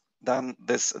then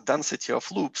this density of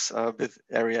loops with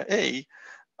area A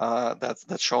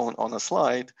that's shown on a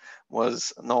slide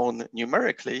was known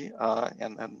numerically,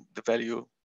 and the value,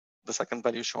 the second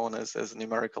value shown as a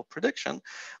numerical prediction,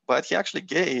 but he actually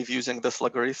gave, using this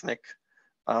logarithmic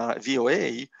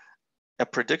VOA, a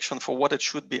prediction for what it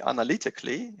should be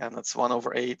analytically, and it's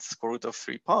 1/8 square root of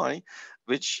 3 pi,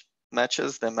 which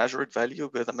matches the measured value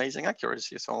with amazing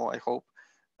accuracy. So I hope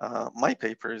my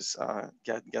papers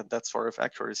get that sort of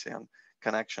accuracy and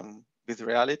connection with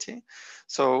reality.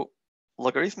 So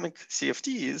logarithmic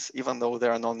CFTs, even though they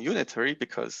are non-unitary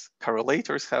because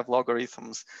correlators have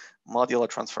logarithms, modular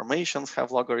transformations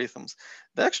have logarithms,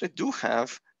 they actually do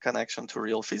have connection to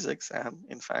real physics, and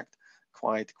in fact,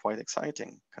 quite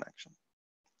exciting connection.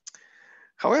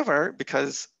 However,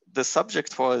 because the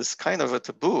subject was kind of a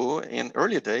taboo in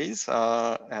early days,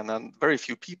 and then very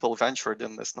few people ventured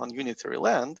in this non-unitary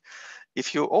land,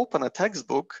 if you open a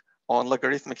textbook on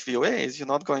logarithmic VOAs, you're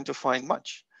not going to find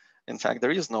much. In fact,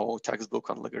 there is no textbook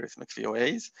on logarithmic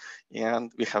VOAs,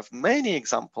 and we have many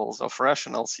examples of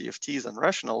rational CFTs and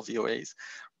rational VOAs.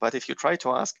 But if you try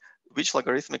to ask which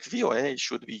logarithmic VOA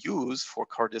should we use for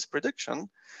Cardy's prediction,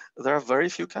 there are very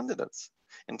few candidates.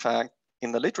 In fact,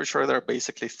 in the literature, there are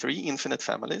basically 3 infinite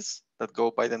families that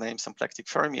go by the name symplectic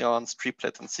fermions,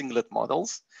 triplet, and singlet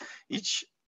models. Each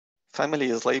family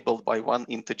is labeled by 1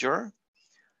 integer.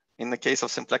 In the case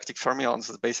of symplectic fermions,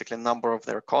 it's basically a number of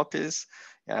their copies,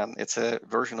 and it's a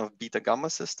version of beta-gamma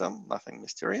system, nothing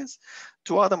mysterious.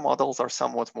 2 other models are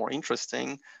somewhat more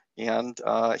interesting, and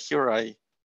here I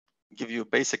give you a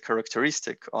basic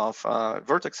characteristic of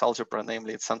vertex algebra,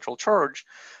 namely its central charge,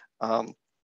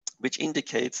 which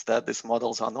indicates that these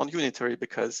models are non-unitary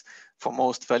because for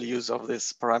most values of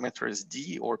this parameters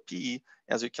D or P,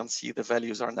 as you can see, the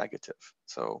values are negative.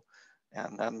 So,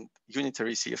 and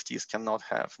unitary CFTs cannot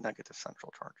have negative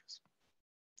central charges.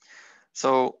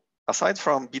 So aside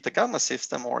from beta-gamma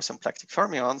system or symplectic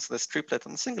fermions, this triplet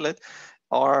and singlet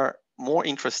are more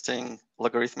interesting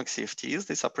logarithmic CFTs.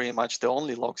 These are pretty much the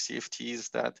only log CFTs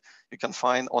that you can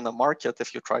find on the market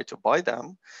if you try to buy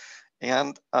them.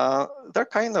 And they're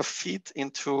kind of fit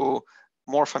into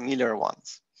more familiar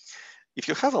ones. If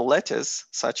you have a lattice,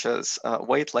 such as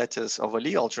weight lattice of a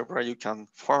Lie algebra, you can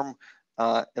form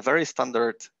a very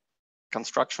standard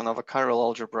construction of a chiral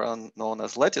algebra known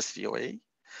as lattice VOA.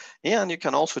 And you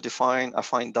can also define a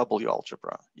fine W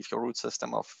algebra if your root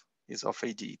system is of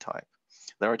AD type.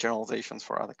 There are generalizations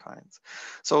for other kinds.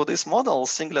 So these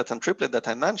models, singlet and triplet that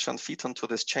I mentioned, fit into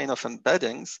this chain of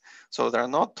embeddings. So they're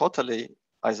not totally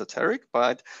esoteric,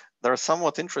 but they're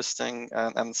somewhat interesting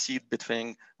and sit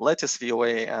between lattice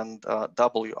VOA and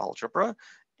W algebra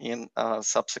in a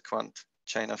subsequent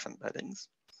chain of embeddings.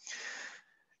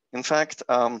 In fact,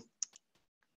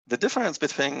 the difference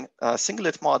between a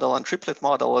singlet model and triplet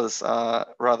model is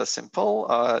rather simple.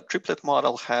 Triplet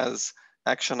model has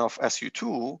action of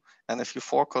SU2, and if you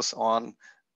focus on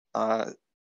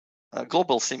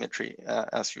global symmetry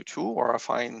SU2 or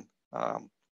affine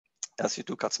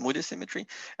SU2 Kac-Moody symmetry.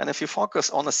 And if you focus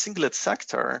on a singlet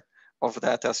sector of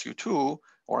that SU2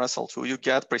 or SL2, you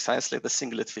get precisely the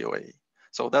singlet VOA.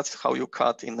 So that's how you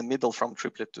cut in the middle from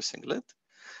triplet to singlet.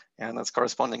 And its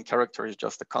corresponding character is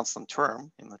just a constant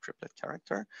term in the triplet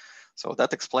character. So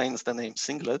that explains the name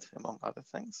singlet, among other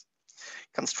things.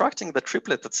 Constructing the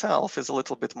triplet itself is a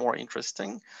little bit more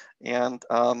interesting. And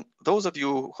those of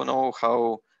you who know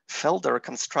how Felder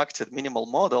constructed minimal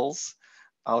models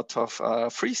out of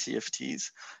free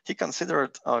CFTs, he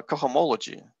considered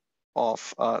cohomology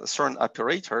of a certain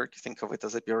operator, think of it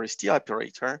as a BRST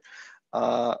operator,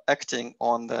 acting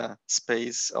on the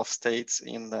space of states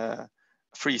in the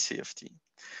free CFT.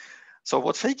 So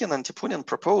what Fakin and Tipunin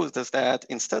proposed is that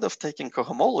instead of taking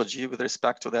cohomology with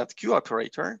respect to that Q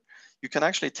operator, you can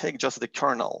actually take just the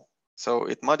kernel. So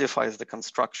it modifies the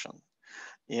construction.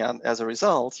 And as a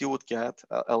result, you would get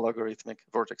a logarithmic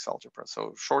vertex algebra.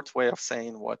 So short way of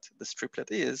saying what this triplet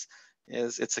is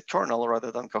it's a kernel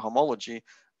rather than cohomology,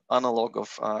 analog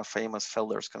of famous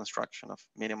Felder's construction of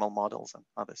minimal models and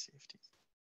other CFTs.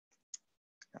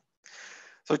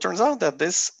 So it turns out that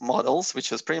these models,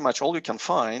 which is pretty much all you can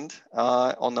find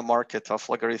on the market of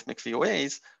logarithmic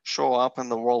VOAs, show up in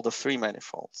the world of three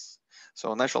manifolds.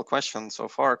 So a natural question so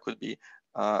far could be,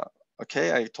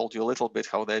 okay, I told you a little bit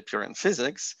how they appear in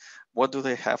physics. What do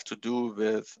they have to do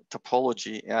with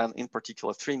topology and in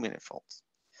particular three manifolds?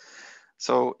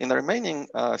 So in the remaining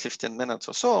 15 minutes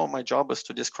or so, my job is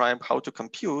to describe how to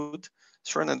compute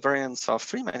certain invariants of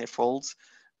three manifolds,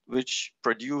 which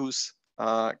produce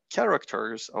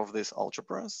characters of these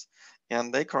algebras,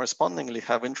 and they correspondingly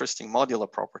have interesting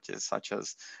modular properties such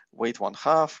as weight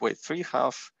 1/2, weight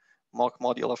 3/2, mock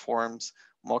modular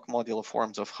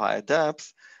forms of higher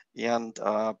depth, and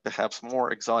perhaps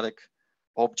more exotic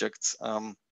objects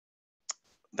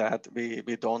that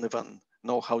we don't even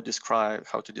know how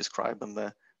to describe in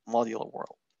the modular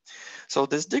world. So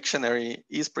this dictionary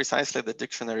is precisely the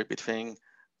dictionary between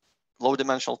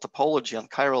low-dimensional topology and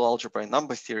chiral algebra and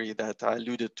number theory that I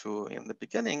alluded to in the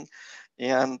beginning.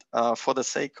 And for the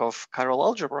sake of chiral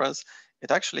algebras,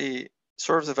 it actually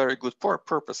serves a very good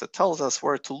purpose. It tells us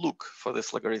where to look for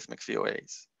these logarithmic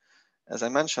VOAs. As I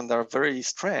mentioned, they're very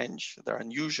strange, they're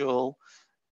unusual,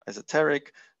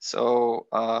 esoteric. So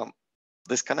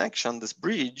this connection, this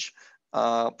bridge,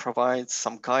 provides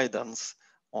some guidance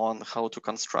on how to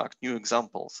construct new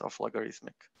examples of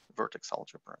logarithmic vertex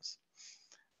algebras.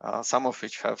 Some of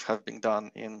which have been done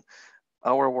in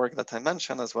our work that I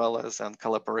mentioned, as well as in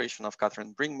collaboration of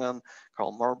Catherine Brinkman,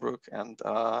 Carl Marbrook, and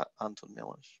Anton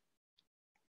Milosh.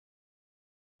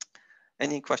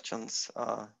 Any questions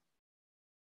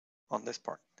on this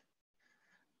part?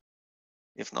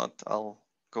 If not, I'll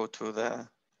go to the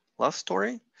last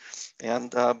story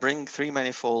and bring three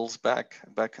manifolds back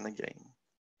in the game.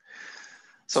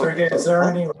 So, Sergei, is there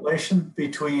any relation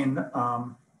between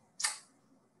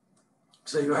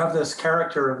so you have this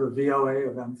character of the VOA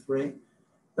of M3.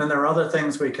 Then there are other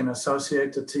things we can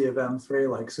associate to T of M3,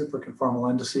 like superconformal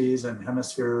indices and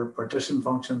hemisphere partition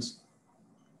functions.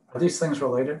 Are these things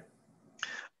related?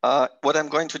 What I'm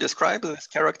going to describe, these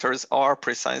characters are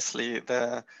precisely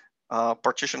the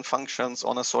partition functions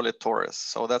on a solid torus.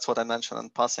 So that's what I mentioned in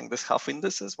passing. This half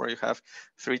indices, where you have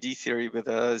 3D theory with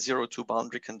a 0-2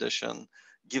 boundary condition,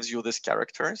 gives you these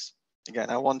characters.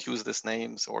 Again, I won't use these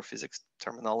names or physics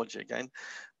terminology again.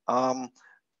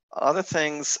 Other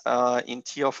things in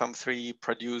T of M3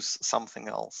 produce something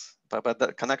else, but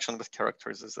the connection with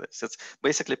characters is this. It's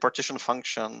basically partition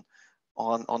function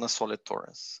on a solid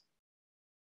torus.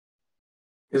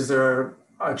 Is there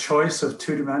a choice of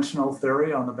two-dimensional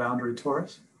theory on the boundary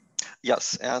torus?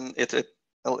 Yes, and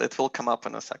it will come up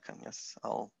in a second. Yes,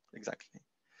 exactly.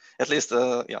 At least,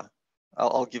 yeah.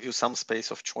 I'll give you some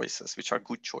space of choices, which are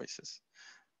good choices.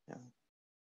 Yeah,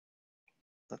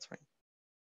 that's right.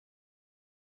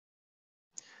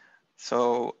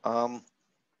 So,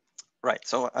 right,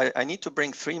 so I need to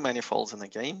bring three manifolds in the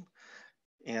game.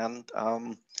 And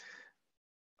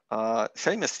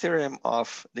famous theorem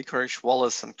of Licorice,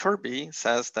 Wallace, and Kirby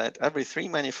says that every three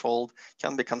manifold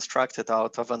can be constructed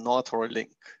out of a knot or a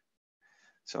link.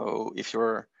 So if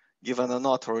you're given a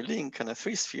knot or a link in a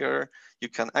three sphere, you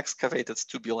can excavate its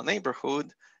tubular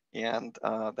neighborhood and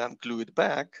then glue it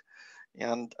back.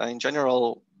 And in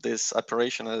general, this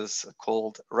operation is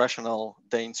called rational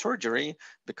Dane surgery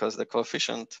because the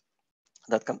coefficient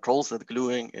that controls that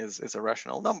gluing is a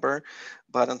rational number.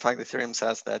 But in fact, the theorem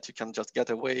says that you can just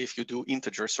get away if you do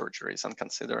integer surgeries and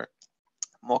consider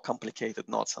more complicated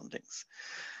knots and links.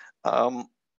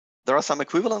 There are some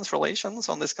equivalence relations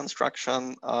on this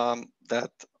construction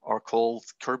that are called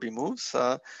Kirby moves,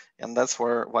 and that's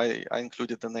why I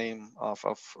included the name of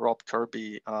Rob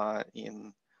Kirby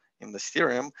in this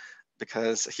theorem,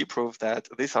 because he proved that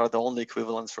these are the only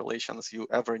equivalence relations you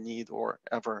ever need or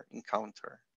ever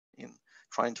encounter in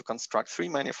trying to construct three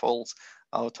manifolds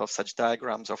out of such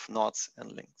diagrams of knots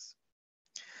and links.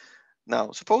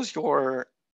 Now, suppose your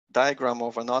diagram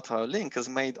of a knot or a link is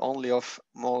made only of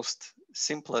most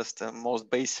simplest and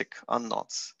most basic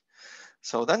unknots.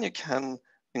 So then you can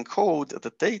encode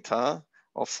the data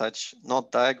of such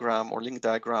knot diagram or link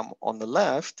diagram on the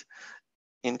left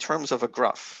in terms of a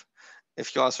graph.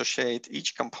 If you associate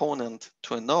each component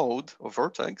to a node or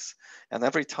vertex, and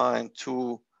every time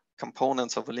two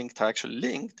components of a link are actually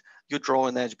linked, you draw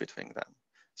an edge between them.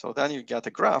 So then you get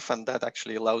a graph, and that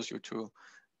actually allows you to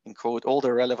encode all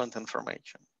the relevant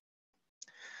information.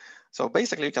 So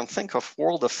basically, you can think of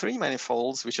world of three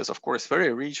manifolds, which is of course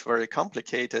very rich, very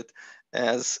complicated,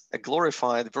 as a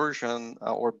glorified version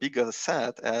or bigger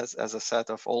set as a set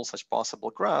of all such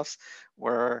possible graphs,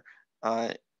 where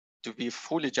to be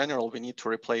fully general, we need to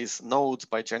replace nodes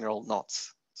by general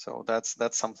knots. So that's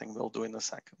something we'll do in a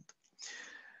second.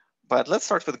 But let's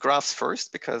start with graphs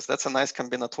first, because that's a nice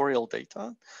combinatorial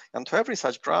data. And to every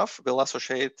such graph, we'll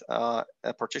associate a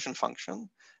partition function.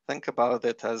 Think about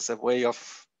it as a way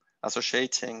of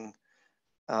associating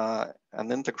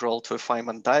an integral to a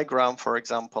Feynman diagram, for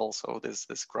example. So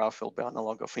this graph will be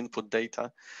analog of input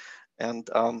data. And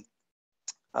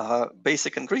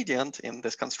basic ingredient in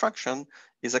this construction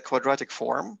is a quadratic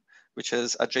form, which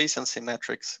is adjacency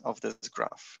matrix of this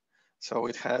graph. So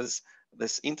it has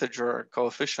this integer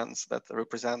coefficients that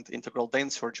represent integral Dane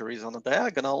surgeries on a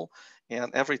diagonal,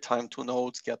 and every time two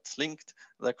nodes get linked,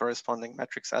 the corresponding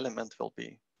matrix element will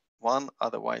be 1,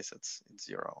 otherwise it's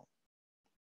 0.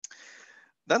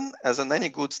 Then, as in any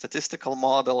good statistical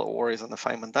model or as in a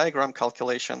Feynman diagram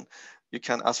calculation, you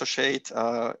can associate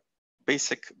a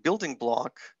basic building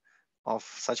block of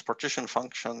such partition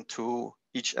function to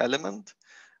each element.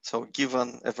 So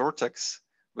given a vertex,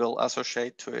 we'll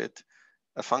associate to it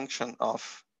a function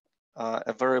of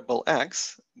a variable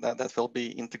x that will be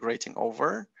integrating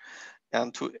over.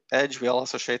 And to edge, we'll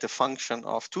associate a function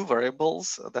of two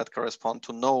variables that correspond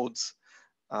to nodes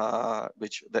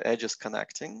which the edge is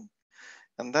connecting.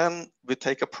 And then we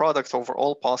take a product over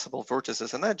all possible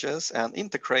vertices and edges and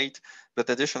integrate with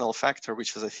additional factor,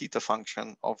 which is a theta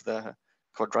function of the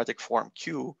quadratic form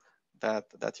Q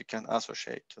that you can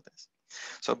associate to this.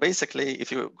 So basically,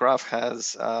 if your graph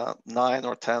has 9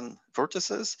 or 10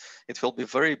 vertices, it will be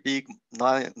very big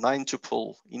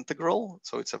 9-tuple integral.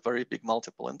 So it's a very big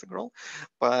multiple integral.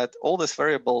 But all these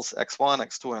variables, x1,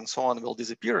 x2, and so on, will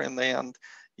disappear in the end.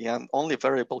 And only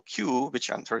variable q, which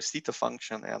enters theta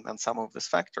function and some of these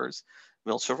factors,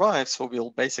 will survive. So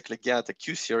we'll basically get a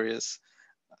q series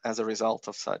as a result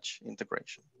of such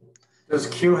integration. Does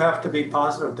q have to be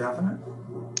positive definite?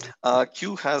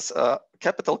 Q has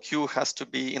capital Q has to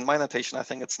be, in my notation, I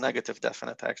think it's negative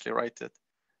definite. I actually write it,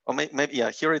 or maybe yeah,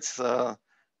 here it's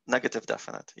negative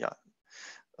definite. Yeah,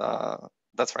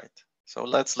 that's right. So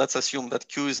let's assume that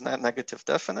Q is negative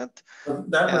definite.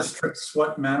 That restricts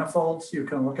what manifolds you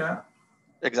can look at?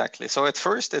 Exactly. So at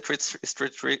first it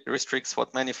restricts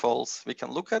what manifolds we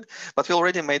can look at, but we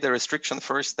already made a restriction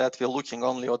first that we're looking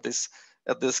only at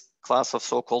this class of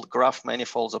so-called graph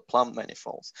manifolds or plumb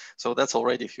manifolds. So that's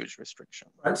already a huge restriction.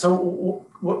 Right. So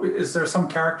is there some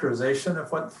characterization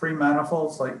of what three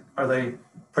manifolds, like, are they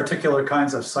particular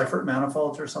kinds of Seifert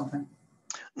manifolds or something?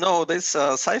 No, this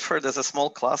Seifert is a small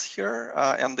class here,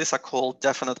 and these are called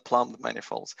definite plumb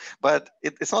manifolds. But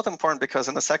it's not important because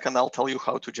in a second I'll tell you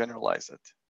how to generalize it,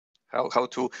 how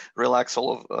to relax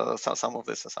all of some of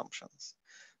these assumptions.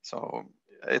 So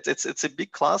it's a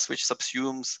big class which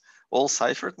subsumes all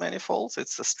Seifert manifolds.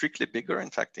 It's strictly bigger, in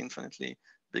fact, infinitely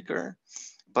bigger,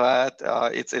 but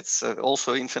it's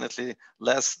also infinitely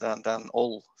less than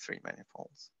all three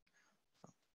manifolds.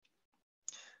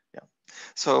 Yeah.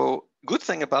 So good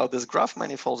thing about this graph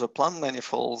manifolds or plumb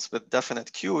manifolds with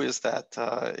definite Q is that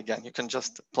again, you can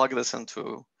just plug this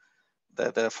into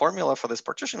the formula for this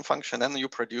partition function, and you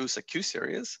produce a Q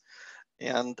series,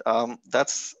 and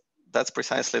that's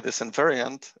precisely this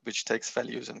invariant which takes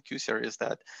values in Q series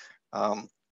that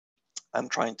I'm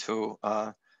trying to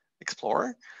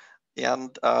explore.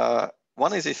 And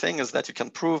one easy thing is that you can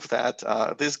prove that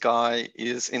this guy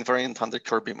is invariant under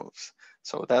Kirby moves.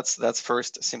 So that's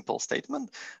first simple statement.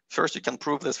 First, you can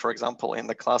prove this, for example, in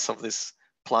the class of this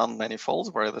plumb manifolds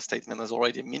where the statement is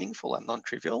already meaningful and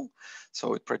non-trivial.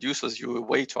 So it produces you a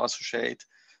way to associate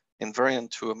invariant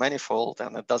to a manifold,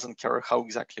 and it doesn't care how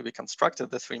exactly we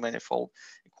constructed the three manifold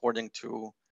according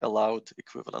to allowed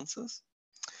equivalences.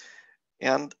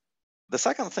 And the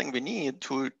second thing we need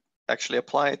to actually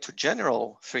apply it to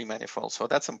general three manifolds, so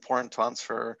that's important to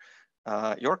answer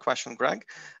your question, Greg,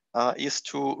 is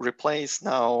to replace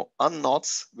now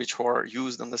unknots, which were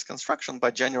used in this construction,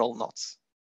 by general knots.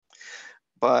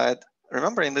 But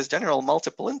remember, in this general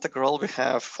multiple integral, we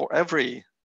have for every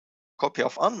copy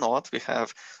of unknot, we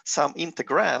have some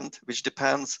integrand, which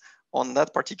depends on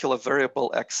that particular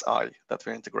variable xi that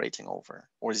we're integrating over,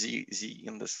 or z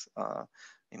in this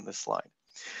slide.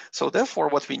 So therefore,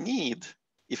 what we need,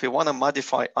 if we want to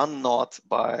modify unknot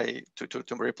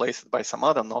to replace it by some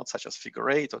other knot, such as figure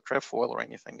 8 or trefoil or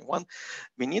anything you want,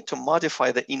 we need to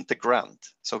modify the integrand.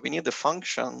 So we need the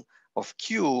function of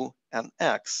q and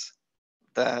x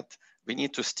that we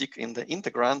need to stick in the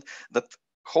integrand that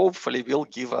hopefully will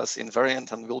give us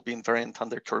invariant and will be invariant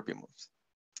under Kirby moves.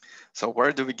 So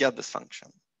where do we get this function?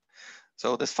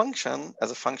 So this function,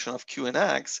 as a function of q and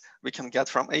x, we can get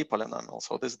from a polynomial.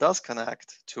 So this does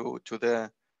connect to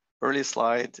the early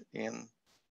slide in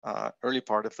early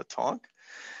part of the talk,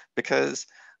 because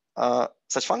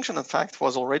such function, in fact,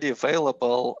 was already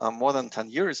available more than 10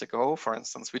 years ago. For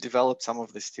instance, we developed some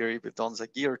of this theory with Don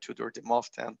Zagier, Tudor de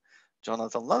Moft, and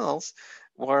Jonathan Lennels,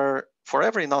 where for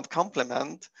every knot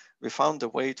complement, we found a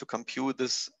way to compute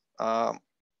this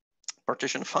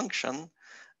partition function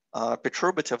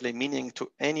perturbatively, meaning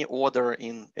to any order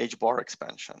in h-bar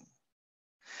expansion.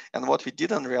 And what we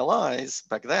didn't realize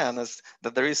back then is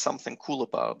that there is something cool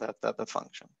about that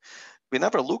function. We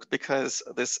never looked because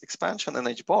this expansion in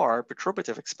h-bar,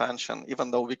 perturbative expansion, even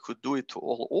though we could do it to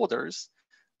all orders,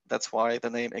 that's why the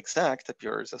name exact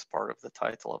appears as part of the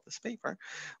title of this paper,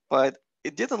 but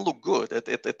it didn't look good.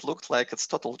 It looked like it's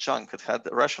total junk. It had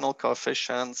rational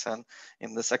coefficients and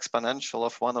in this exponential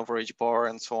of 1 over h-bar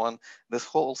and so on. This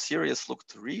whole series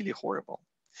looked really horrible.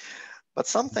 But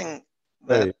something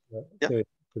that, sorry,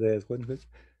 could I ask one question?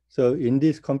 So in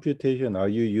this computation, are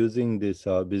you using this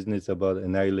business about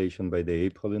annihilation by the a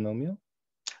polynomial?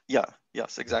 Yeah,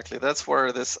 yes, exactly. That's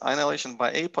where this annihilation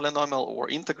by a polynomial or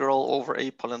integral over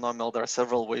a polynomial, there are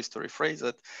several ways to rephrase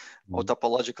it, or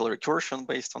topological recursion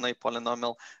based on a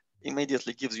polynomial,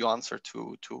 immediately gives you answer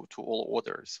to all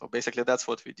orders. So basically that's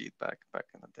what we did back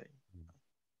in the day.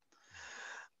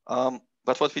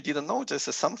 But what we didn't notice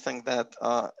is something that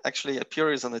actually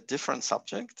appears in a different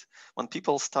subject. When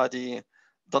people study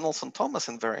Donaldson-Thomas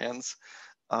invariance,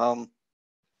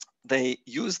 they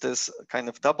use this kind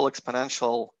of double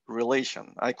exponential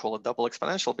relation. I call it double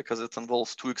exponential because it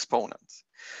involves two exponents.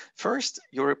 First,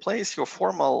 you replace your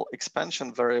formal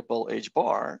expansion variable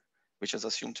h-bar, which is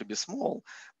assumed to be small,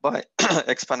 by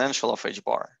exponential of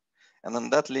h-bar. And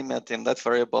then that limit in that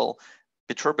variable,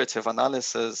 perturbative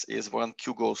analysis is when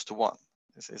q goes to 1.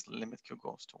 This is the limit q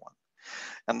goes to 1.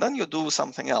 And then you do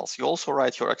something else. You also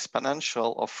write your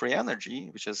exponential of free energy,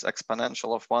 which is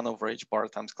exponential of 1 over h-bar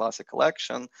times classical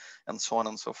action, and so on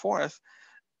and so forth.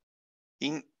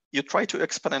 You try to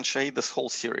exponentiate this whole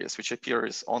series, which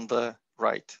appears on the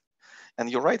right. And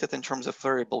you write it in terms of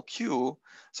variable q,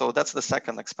 so that's the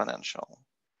second exponential.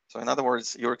 So in other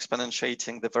words, you're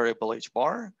exponentiating the variable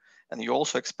h-bar, and you're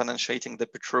also exponentiating the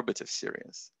perturbative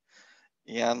series.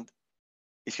 And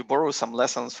if you borrow some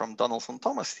lessons from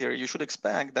Donaldson-Thomas theory, you should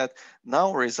expect that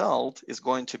now result is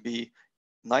going to be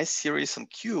nice series in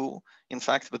Q, in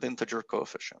fact, with integer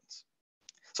coefficients.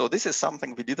 So this is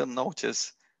something we didn't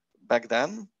notice back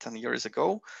then, 10 years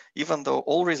ago, even though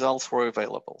all results were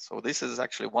available. So this is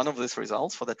actually one of these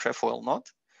results for the trefoil knot.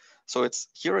 So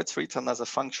here it's written as a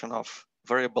function of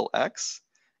variable x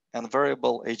and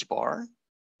variable h-bar,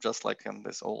 just like in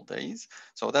these old days.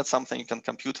 So that's something you can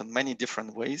compute in many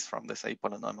different ways from this a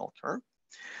polynomial curve.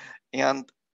 And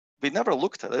we never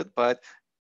looked at it, but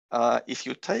if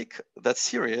you take that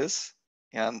series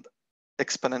and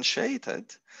exponentiate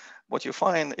it, what you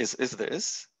find is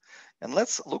this. And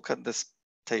let's look at this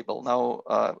table.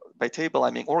 Now, by table, I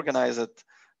mean organize it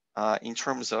in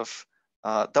terms of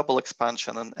double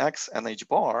expansion in x and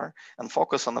h-bar and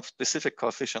focus on a specific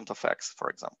coefficient of x, for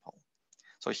example.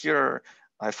 So here,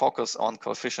 I focus on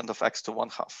coefficient of x to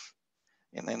 1/2.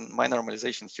 And in my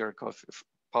normalization here,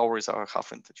 power is our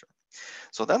half integer.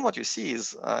 So then what you see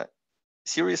is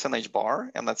series in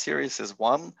h-bar, and that series is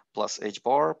 1 plus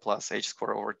h-bar plus h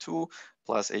squared over 2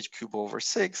 plus h cubed over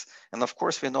 6. And of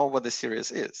course, we know what the series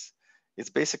is.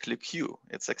 It's basically q.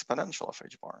 It's exponential of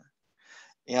h-bar.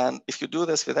 And if you do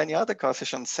this with any other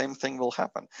coefficient, same thing will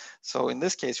happen. So in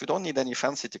this case, you don't need any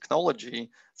fancy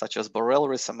technology, such as Borel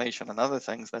resummation and other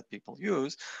things that people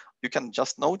use. You can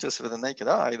just notice with the naked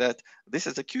eye that this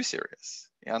is a Q series.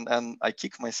 And I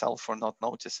kick myself for not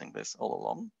noticing this all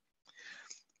along.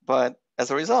 But As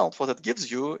a result, what it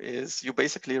gives you is you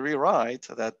basically rewrite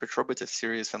that perturbative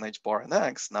series in H bar and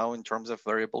X now in terms of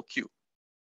variable Q.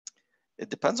 It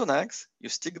depends on X. You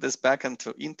stick this back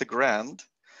into integrand,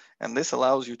 and this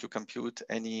allows you to compute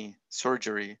any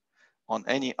surgery on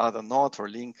any other knot or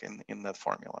link in that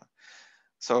formula.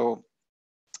 So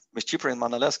with cheaper in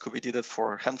Manolescu, we did it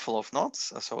for a handful of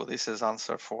knots. So this is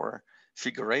answer for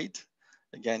figure 8.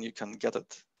 Again, you can get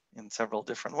it in several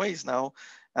different ways now.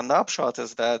 And the upshot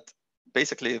is that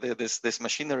basically this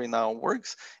machinery now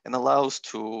works and allows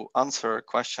to answer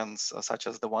questions such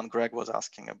as the one Greg was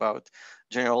asking about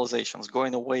generalizations,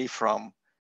 going away from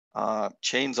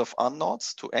chains of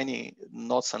unknots to any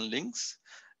knots and links,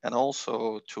 and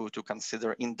also to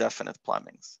consider indefinite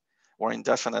plumbings or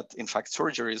indefinite, in fact,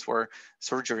 surgeries where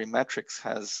surgery matrix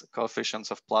has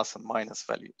coefficients of plus and minus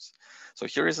values. So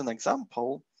here is an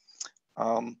example.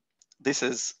 This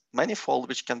is manifold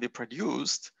which can be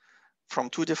produced from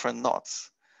 2 different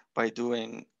knots by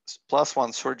doing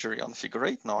 +1 surgery on figure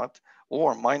 8 knot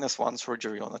or -1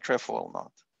 surgery on a trefoil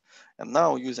knot. And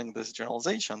now using this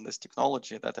generalization, this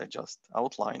technology that I just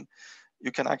outlined,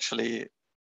 you can actually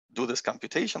do this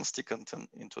computation, stick it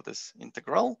into this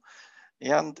integral,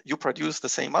 and you produce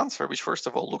the same answer, which first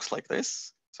of all looks like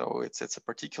this. So it's a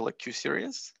particular Q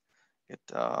series. It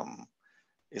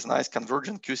is nice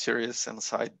convergent Q series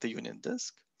inside the unit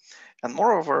disk. And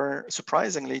moreover,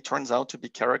 surprisingly, turns out to be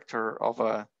character of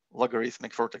a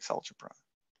logarithmic vertex algebra.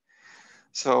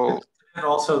 So and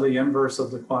also the inverse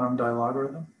of the quantum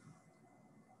dilogarithm.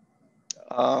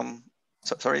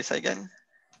 Sorry, say again.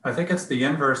 I think it's the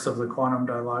inverse of the quantum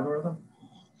dilogarithm.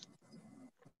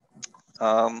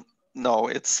 No,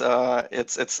 it's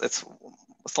a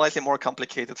slightly more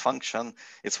complicated function.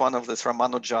 It's one of this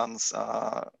Ramanujan's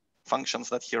functions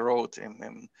that he wrote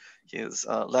in his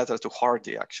letter to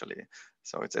Hardy, actually.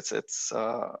 So it's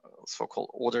so-called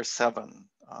order 7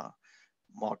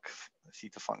 Mach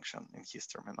theta function in his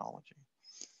terminology.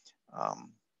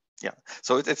 Yeah,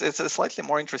 so it's a slightly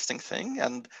more interesting thing,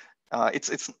 and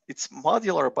it's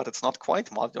modular, but it's not quite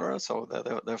modular. So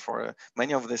therefore,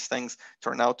 many of these things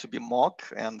turn out to be Mach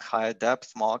and higher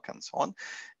depth Mach and so on.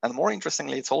 And more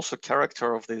interestingly, it's also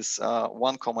character of this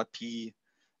 1, p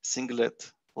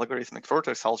singlet logarithmic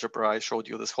vertex algebra. I showed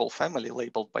you this whole family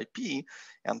labeled by p,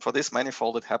 and for this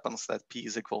manifold, it happens that p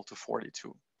is equal to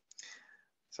 42.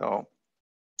 So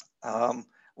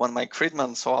when Mike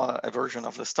Friedman saw a version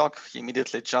of this talk, he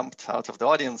immediately jumped out of the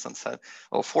audience and said,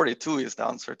 oh, 42 is the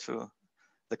answer to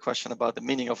the question about the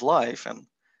meaning of life and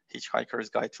Hitchhiker's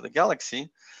Guide to the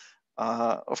Galaxy.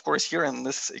 Of course, here in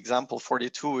this example,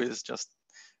 42 is just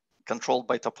controlled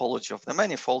by topology of the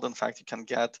manifold. In fact, you can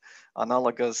get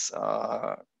analogous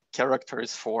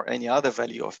characters for any other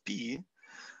value of p.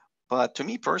 But to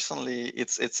me personally,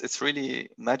 it's really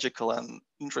magical and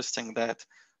interesting that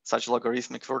such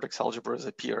logarithmic vertex algebras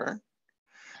appear.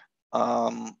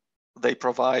 They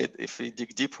provide, if we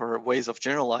dig deeper, ways of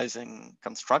generalizing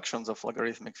constructions of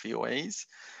logarithmic VOAs.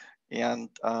 And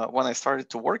when I started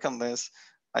to work on this,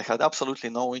 I had absolutely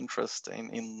no interest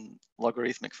in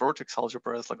logarithmic vertex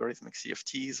algebras, logarithmic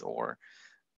CFTs, or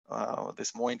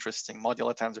this more interesting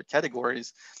modular tensor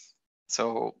categories.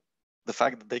 So the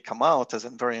fact that they come out as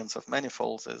invariants of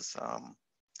manifolds is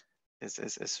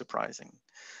surprising.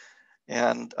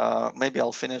 And maybe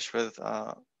I'll finish with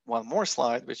one more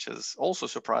slide, which is also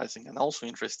surprising and also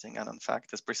interesting, and in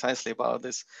fact is precisely about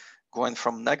this going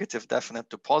from negative definite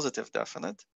to positive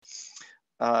definite.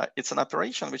 It's an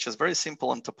operation which is very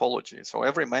simple in topology. So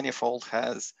every manifold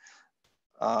has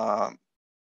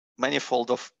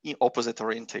manifold of opposite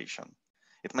orientation.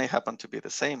 It may happen to be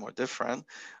the same or different.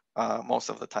 Most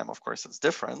of the time, of course, it's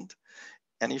different.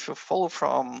 And if you follow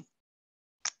from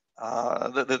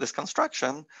this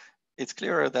construction, it's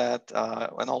clear that,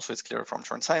 and also it's clear from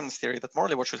Chern-Simons theory, that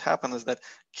morally what should happen is that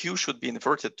Q should be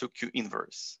inverted to Q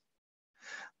inverse.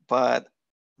 But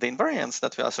the invariants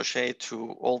that we associate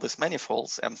to all these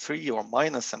manifolds, M3 or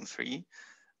minus M3,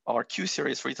 are Q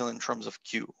series written in terms of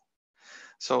Q.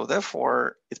 So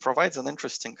therefore, it provides an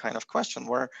interesting kind of question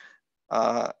where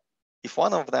if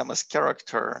one of them is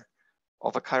character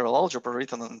of a chiral algebra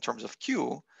written in terms of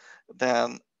Q,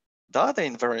 then the other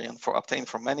invariant obtained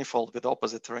from manifold with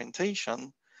opposite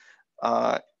orientation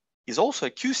is also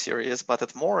a Q series, but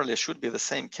it morally should be the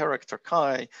same character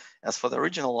chi as for the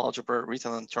original algebra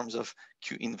written in terms of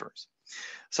Q inverse.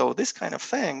 So these kind of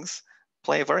things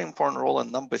play a very important role in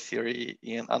number theory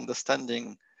in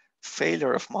understanding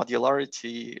failure of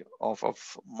modularity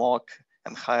of Mach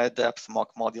and higher depth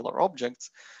Mach modular objects,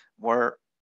 where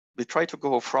we try to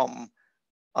go from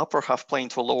upper half plane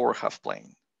to lower half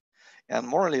plane. And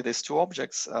morally, these two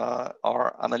objects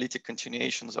are analytic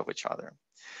continuations of each other.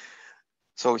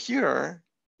 So here,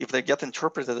 if they get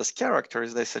interpreted as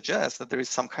characters, they suggest that there is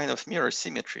some kind of mirror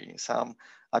symmetry, some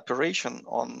operation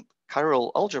on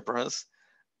chiral algebras,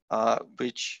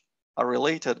 which are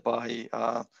related by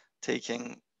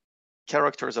taking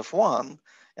characters of one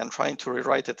and trying to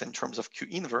rewrite it in terms of Q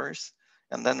inverse,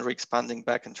 and then re-expanding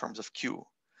back in terms of Q.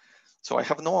 So I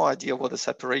have no idea what this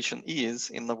operation is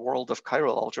in the world of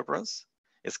chiral algebras.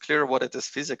 It's clear what it is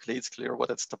physically, it's clear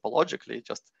what it's topologically,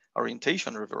 just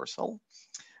orientation reversal.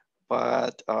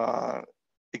 But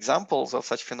examples of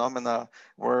such phenomena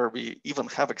where we even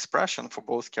have expression for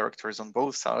both characters on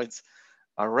both sides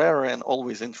are rare and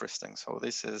always interesting. So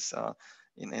this is,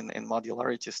 in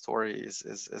modularity story,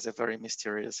 is a very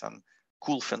mysterious and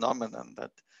cool phenomenon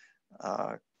that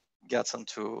gets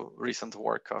into recent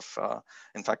work of,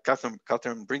 in fact,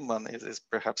 Catherine Brinkman is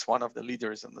perhaps one of the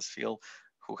leaders in this field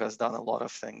who has done a lot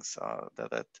of things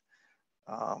that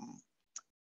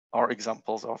are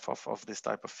examples of this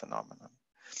type of phenomenon.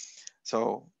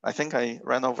 So I think I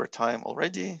ran over time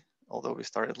already, although we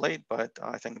started late, but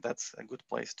I think that's a good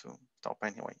place to stop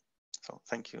anyway. So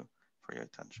thank you for your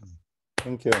attention.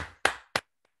 Thank you.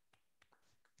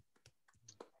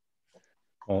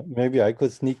 Maybe I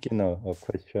could sneak in a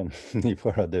question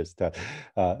before others start.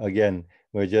 Again,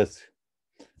 we're just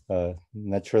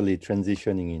naturally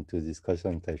transitioning into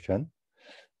discussion session.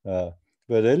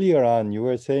 But earlier on, you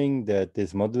were saying that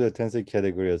this modular tensor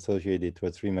category associated to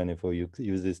a three-manifold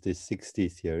uses this 60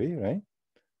 theory, right?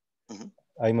 Mm-hmm.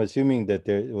 I'm assuming that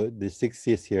the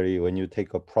 60 theory, when you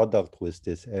take a product with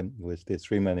this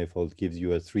three-manifold, gives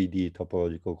you a 3D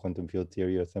topological quantum field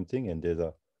theory or something, and there's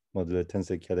a modular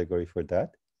tensor category for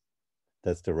that.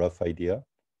 That's the rough idea.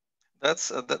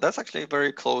 That's actually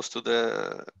very close to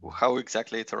the how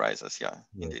exactly it arises. Yeah,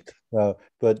 indeed.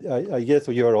 But I guess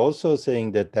you're also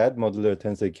saying that that modular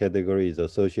tensor category is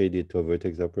associated to a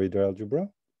vertex operator algebra?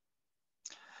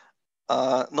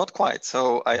 Not quite.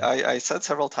 So I said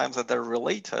several times that they're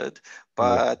related,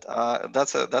 but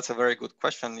that's a very good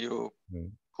question. You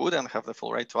couldn't have the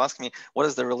full right to ask me, what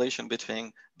is the relation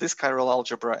between this chiral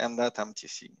algebra and that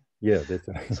MTC? Yeah, that's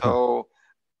right. So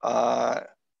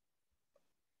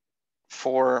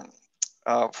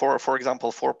for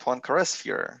example, for Poincare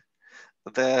sphere,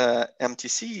 the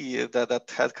MTC that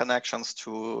had connections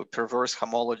to perverse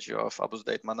homology of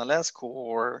Abusdate-Manolescu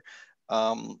or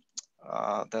the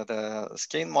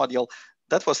Skane module,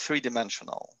 that was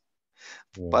three-dimensional.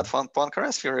 But for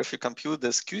Poincare sphere, if you compute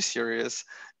this Q series,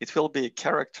 it will be a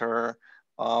character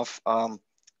of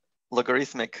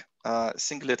logarithmic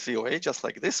singlet VOA, just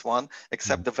like this one,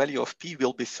 except the value of P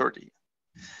will be 30.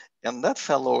 And that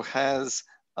fellow has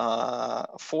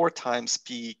 4 times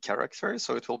P characters,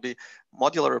 so it will be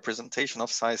modular representation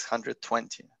of size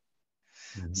 120.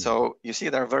 So you see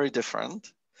they're very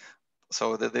different.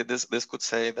 So this could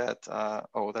say that,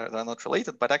 oh, they're not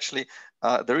related, but actually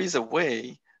there is a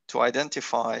way to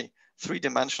identify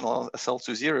 3-dimensional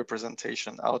SL2Z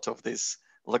representation out of this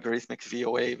logarithmic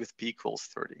VOA with P equals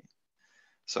 30.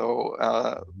 So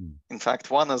in fact,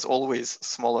 one is always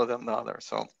smaller than the other.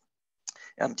 So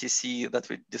MTC that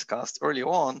we discussed early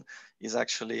on is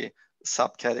actually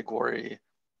subcategory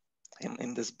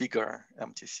in this bigger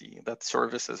MTC that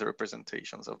services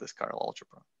representations of this chiral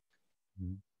algebra.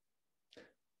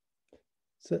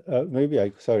 So maybe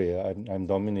I'm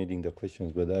dominating the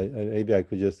questions, but maybe I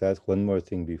could just ask one more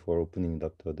thing before opening it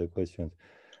up to other questions.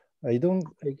 I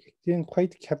didn't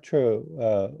quite capture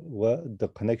what the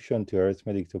connection to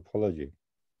arithmetic topology.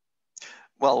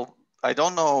 Well, I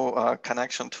don't know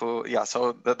connection to,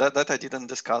 so that I didn't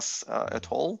discuss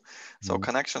at all. So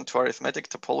connection to arithmetic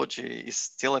topology is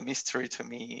still a mystery to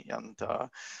me. And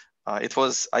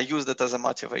I used it as a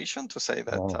motivation to say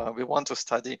that we want to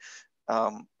study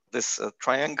this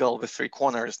triangle with 3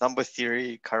 corners, number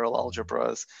theory, chiral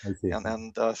algebras,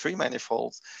 and 3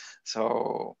 manifolds.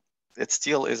 So it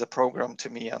still is a program to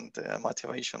me and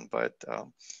motivation, but.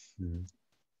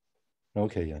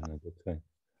 Okay, yeah, no, that's fine.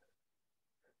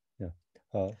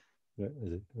 Well,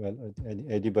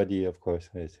 anybody, of course,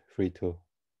 is free to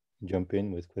jump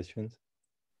in with questions.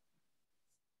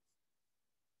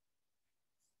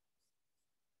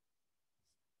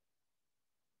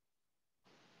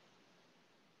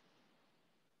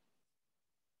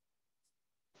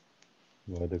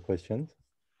 No other questions?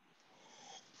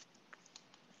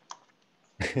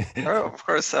 Of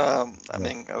course, I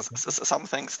mean, some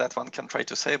things that one can try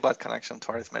to say about connection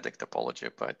to arithmetic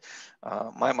topology, but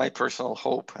my personal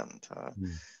hope and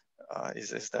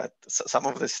is that some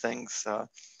of these things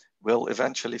will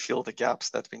eventually fill the gaps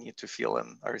that we need to fill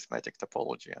in arithmetic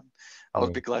topology. And I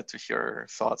would be glad to hear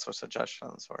thoughts or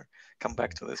suggestions or come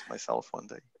back to this myself one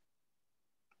day.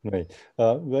 Right.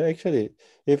 Well, actually,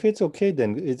 if it's okay,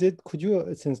 then could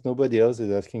you, since nobody else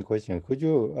is asking questions, could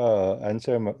you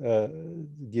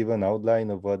give an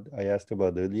outline of what I asked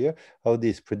about earlier, how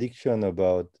this prediction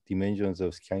about dimensions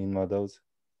of skein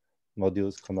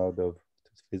modules come out of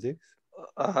physics?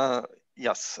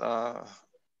 Yes.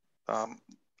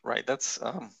 Right. That's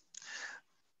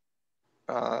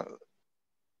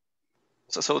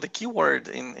so the key word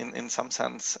in some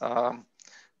sense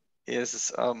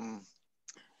is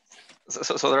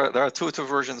so there are two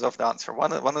versions of the answer.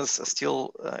 One is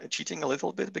still cheating a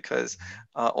little bit, because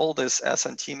all this S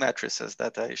and T matrices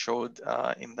that I showed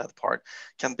in that part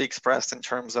can be expressed in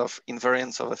terms of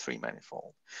invariance of a three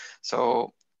manifold.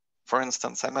 So for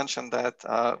instance, I mentioned that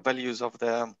values of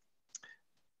the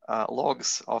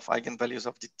logs of eigenvalues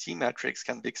of the T matrix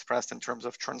can be expressed in terms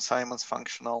of Chern-Simons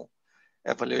functional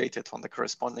evaluated on the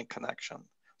corresponding connection.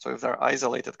 So if there are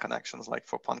isolated connections, like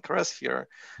for Poincare sphere,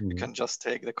 you can just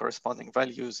take the corresponding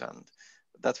values and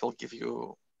that will give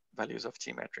you values of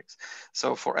T matrix.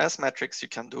 So for S matrix, you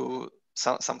can do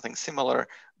something similar,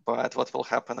 but what will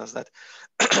happen is that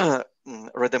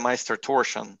Rademeister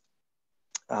torsion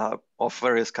of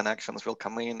various connections will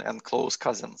come in and close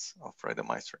cousins of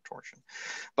Rademeister torsion.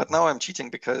 But now I'm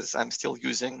cheating because I'm still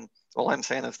using, all I'm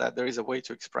saying is that there is a way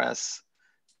to express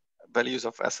values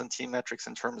of S and T matrix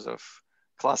in terms of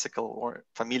classical or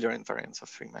familiar invariance of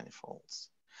three manifolds.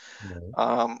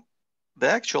 The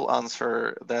actual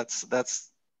answer that's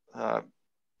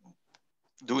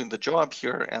doing the job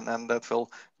here, and then that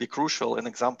will be crucial in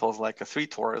examples like a three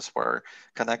torus where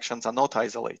connections are not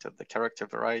isolated. The character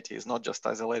variety is not just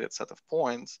isolated set of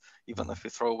points, even if we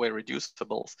throw away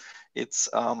reducibles. It's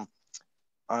a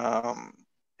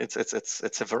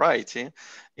variety,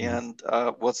 and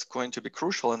what's going to be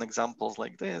crucial in examples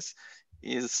like this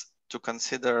is to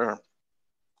consider,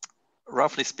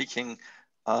 roughly speaking,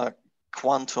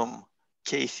 quantum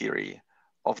K-theory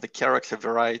of the character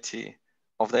variety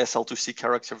of the SL2C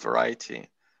character variety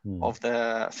of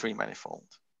the three manifold.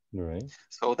 Right.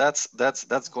 So that's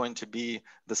going to be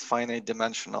this finite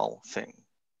dimensional thing.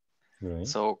 Right.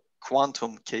 So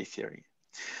quantum K-theory.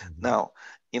 Now,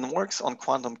 in works on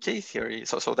quantum K-theory,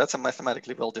 so that's a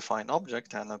mathematically well-defined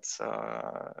object, and it's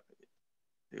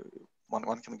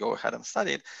one can go ahead and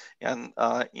study it. And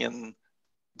in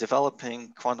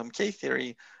developing quantum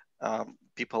K-theory,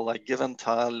 people like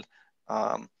Giventhal,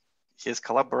 his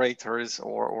collaborators,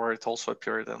 or it also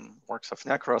appeared in works of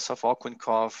Nekrasov,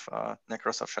 Okunkov,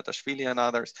 Nekrasov, Shatashvili, and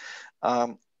others,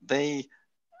 they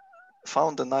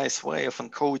found a nice way of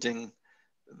encoding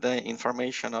the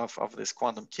information of this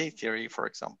quantum K-theory, for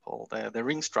example, the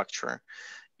ring structure,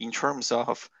 in terms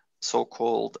of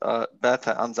so-called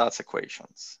beta ansatz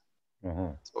equations.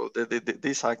 So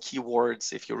these are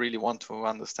keywords if you really want to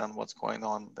understand what's going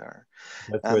on there.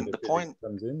 That's and where the point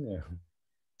comes in.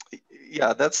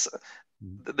 Yeah, that's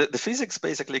the physics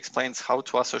basically explains how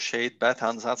to associate beta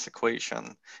ansatz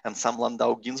equation and some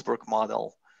Landau-Ginzburg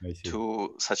model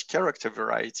to such character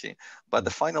variety, but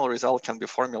the final result can be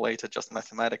formulated just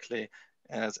mathematically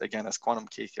as quantum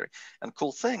K-theory. And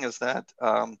cool thing is that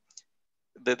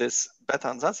this beta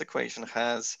ansatz equation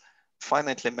has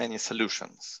finitely many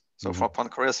solutions. So for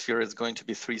Poincare sphere, it's going to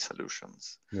be 3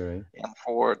 solutions. Right. And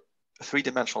for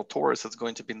three-dimensional torus, it's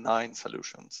going to be 9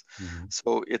 solutions.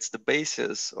 So it's the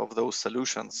basis of those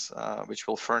solutions which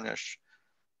will furnish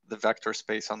the vector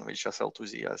space on which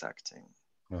SL2Z is acting.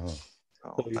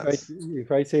 So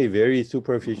if I say very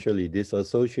superficially, this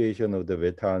association of the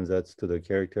beta ansatz to the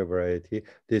character variety,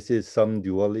 this is some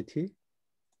duality?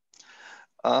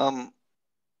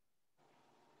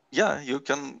 Yeah, you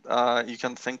can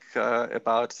think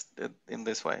about it in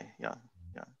this way. Yeah.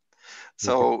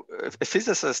 So a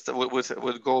physicist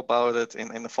would go about it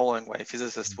in the following way. A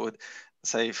physicist would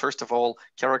say, first of all,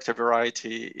 character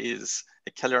variety is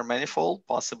a Keller manifold,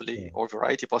 possibly, or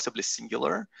variety, possibly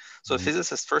singular. So a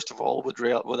physicist, first of all,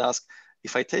 would ask,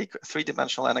 if I take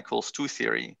three-dimensional n equals 2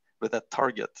 theory with that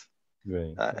target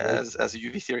as a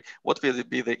UV theory, what will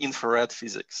be the infrared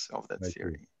physics of that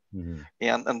theory?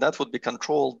 And that would be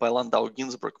controlled by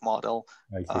Landau-Ginzburg model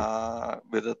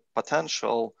with a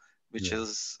potential, which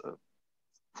is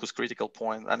whose critical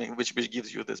point, which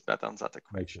gives you this beta ansatz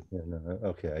equation.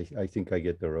 Okay, I think I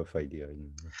get the rough idea.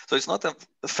 So it's not a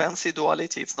fancy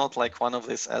duality. It's not like one of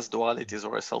these S dualities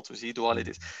or SL2Z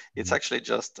dualities. It's actually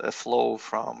just a flow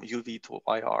from UV to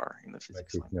IR in the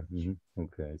physics language.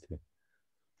 Okay, I see.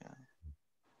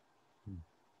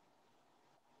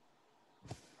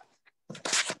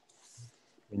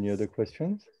 Any other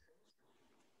questions?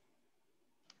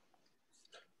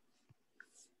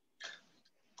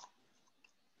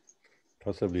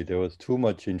 possibly there was too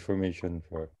much information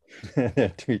for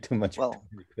too much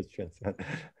questions.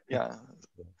 Yeah,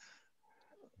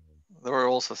 there were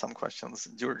also some questions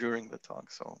during the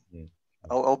talk, so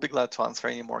I'll be glad to answer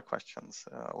any more questions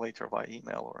later by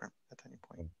email or at any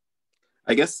point.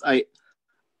 I guess I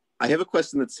have a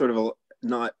question that's sort of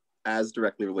not as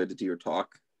directly related to your talk,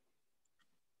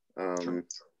 Sure.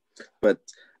 But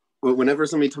whenever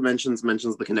somebody mentions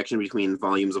the connection between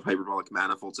volumes of hyperbolic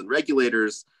manifolds and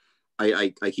regulators,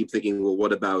 I keep thinking, well,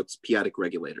 what about p-adic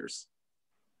regulators?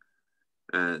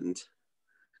 And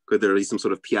could there be some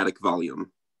sort of p-adic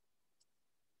volume?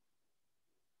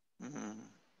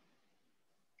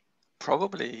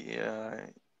 Probably,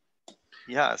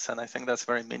 yes, and I think that's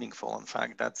very meaningful. In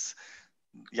fact, that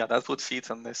would fit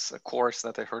in this course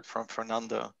that I heard from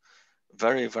Fernando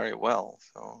very, very well.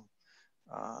 So,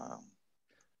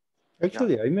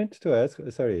 actually, yeah. I meant to ask.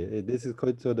 Sorry, this is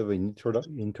quite sort of an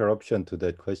interruption to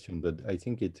that question, but I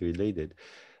think it's related.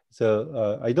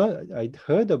 So I'd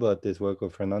heard about this work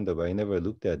of Fernando, but I never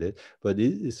looked at it. But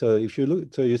so if you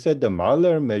look, so you said the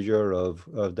Mahler measure of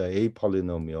the A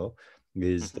polynomial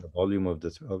is the volume of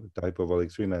the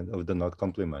hyperbolic stream and of the knot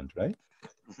complement, right?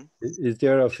 Is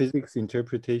there a physics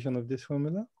interpretation of this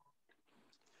formula?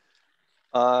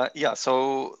 Yeah,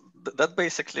 so that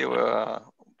basically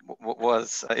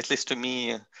was, at least to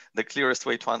me, the clearest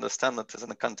way to understand it is in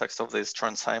the context of this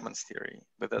Chern-Simons theory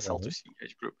with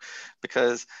SL2CH group.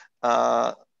 Because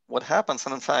what happens,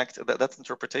 and in fact, that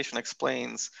interpretation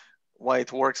explains why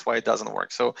it works, why it doesn't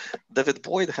work. So David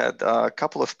Boyd had a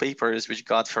couple of papers which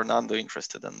got Fernando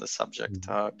interested in the subject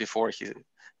before he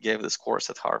gave this course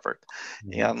at Harvard.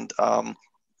 And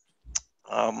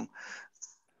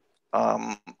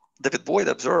David Boyd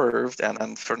observed,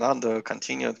 and Fernando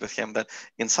continued with him, that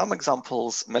in some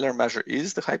examples, Miller measure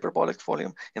is the hyperbolic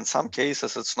volume. In some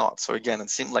cases, it's not. So again, it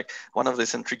seemed like one of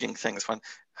these intriguing things when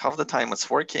half the time it's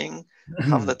working,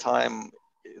 half the time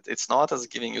it's not, as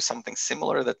giving you something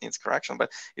similar that needs correction,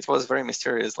 but it was very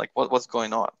mysterious, like what's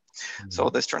going on. So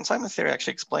this Chern-Simons theory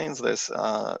actually explains this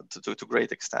to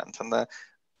great extent. And the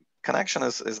connection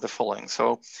is the following.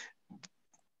 So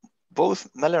both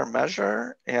Miller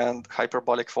measure and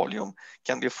hyperbolic volume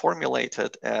can be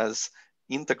formulated as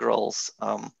integrals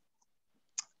on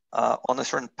a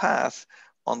certain path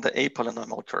on the A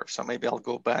polynomial curve. So maybe I'll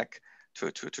go back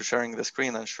to sharing the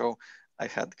screen and show. I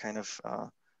had kind of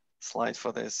slide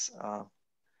for this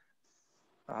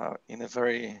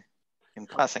in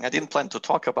passing. I didn't plan to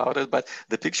talk about it, but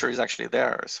the picture is actually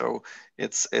there. So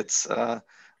it's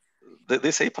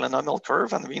this A polynomial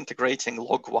curve, and we're integrating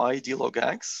log y d log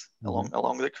x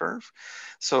along the curve.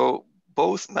 So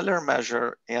both Miller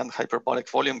measure and hyperbolic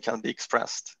volume can be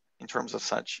expressed in terms of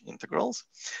such integrals,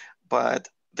 but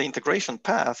the integration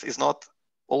path is not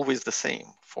always the same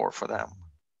for them.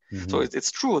 So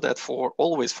it's true that for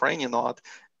any knot,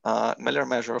 Miller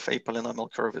measure of A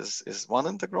polynomial curve is one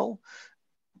integral,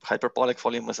 hyperbolic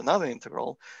volume is another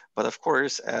integral, but of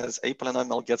course, as A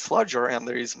polynomial gets larger and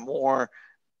there is more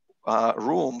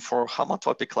room for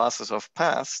homotopy classes of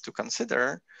paths to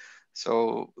consider,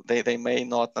 so they may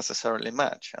not necessarily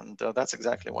match, and that's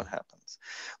exactly what happens.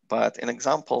 But in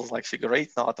examples like figure 8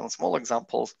 knot and small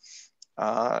examples,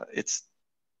 it's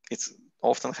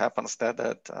often happens that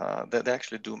they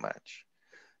actually do match.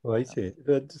 Oh, I see.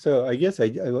 But so I guess I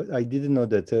didn't know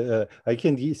that. I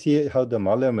can see how the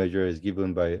Mahler measure is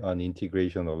given by an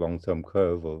integration along some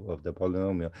curve of the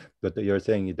polynomial. But you're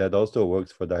saying that also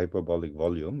works for the hyperbolic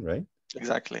volume, right?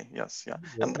 Exactly. Yes. Yeah.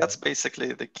 And that's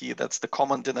basically the key. That's the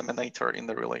common denominator in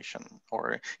the relation,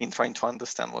 or in trying to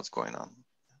understand what's going on.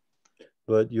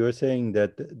 But you're saying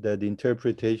that the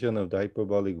interpretation of the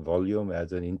hyperbolic volume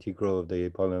as an integral of the A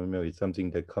polynomial is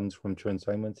something that comes from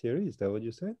Chern-Simons theory? Is that what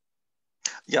you said?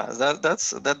 Yeah,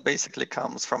 that basically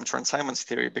comes from Chern-Simons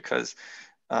theory, because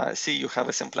see, you have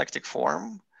a symplectic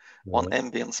form on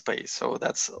ambient space. So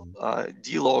that's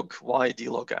d log y d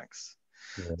log x.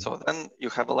 So then you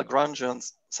have a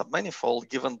Lagrangian submanifold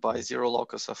given by zero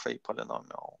locus of A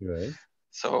polynomial.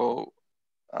 So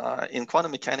in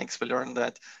quantum mechanics, we learned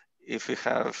that if we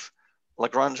have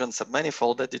Lagrangian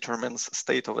submanifold that determines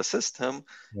state of a system,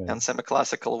 and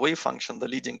semi-classical wave function, the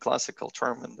leading classical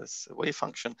term in this wave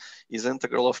function, is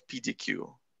integral of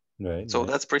PDQ. So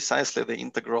that's precisely the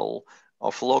integral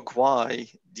of log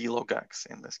y d log x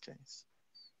in this case.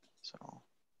 So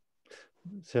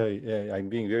I'm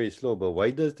being very slow, but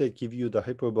why does that give you the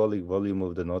hyperbolic volume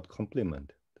of the knot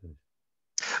complement?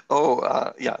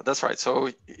 Oh, yeah, that's right.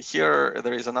 So here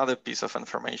there is another piece of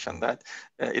information that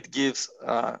it gives,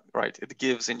 it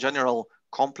gives in general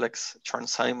complex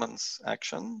Chern-Simons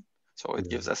action. So it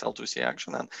gives SL2C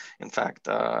action. And in fact,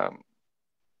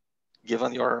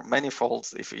 given your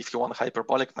manifolds, if you want a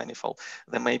hyperbolic manifold,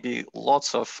 there may be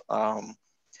lots of lots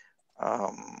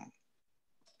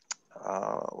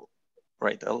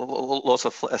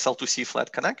of SL2C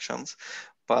flat connections,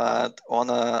 but on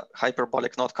a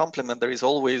hyperbolic knot complement, there is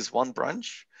always one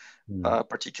branch, a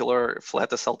particular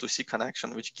flat SL2C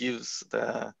connection, which gives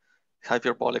the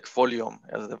hyperbolic volume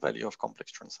as the value of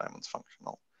complex Chern-Simons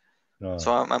functional.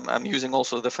 So I'm using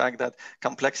also the fact that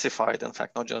complexified, in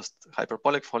fact, not just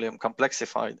hyperbolic volume,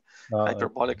 complexified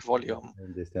hyperbolic volume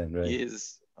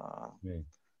is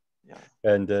yeah.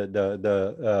 And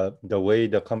the way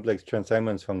the complex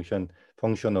Chern-Simons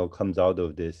functional comes out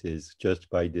of this is just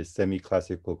by this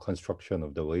semi-classical construction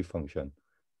of the wave function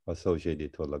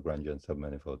associated to a Lagrangian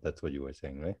submanifold. That's what you were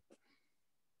saying, right?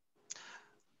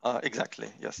 Exactly.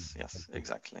 Yes. Yes.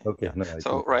 Exactly. Okay. Yeah. No,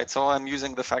 so right. So I'm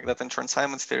using the fact that in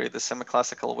Chern-Simons theory, the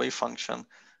semi-classical wave function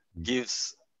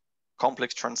gives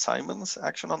complex Chern-Simons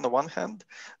action on the one hand.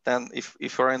 Then,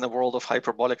 if we're in the world of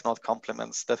hyperbolic knot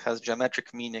complements, that has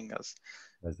geometric meaning as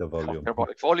the volume,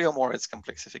 hyperbolic volume, or its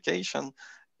complexification,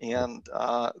 and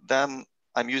then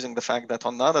I'm using the fact that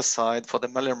on the other side, for the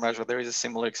Miller measure, there is a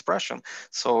similar expression.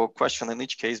 So question in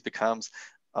each case becomes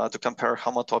to compare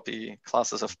homotopy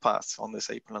classes of paths on this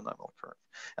apolynomial curve.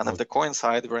 And if they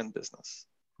coincide, we're in business.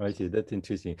 I see, that's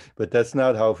interesting. But that's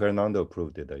not how Fernando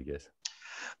proved it, I guess.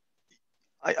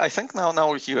 I think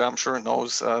now he, I'm sure,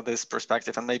 knows this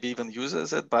perspective and maybe even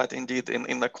uses it, but indeed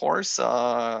in the course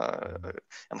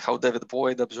and how David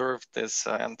Boyd observed this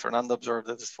and Fernando observed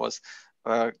that this was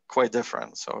quite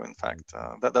different. So in fact,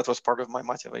 that was part of my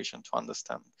motivation to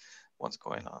understand what's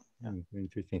going on. Yeah.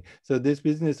 Interesting. So this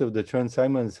business of the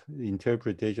Chern-Simons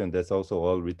interpretation, that's also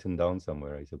all written down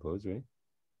somewhere, I suppose, right?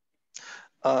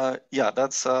 Yeah,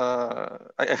 that's I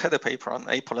had a paper on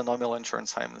apolynomial and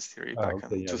Chern-Simons theory back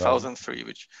in 2003,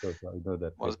 which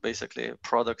was basically a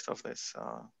product of this.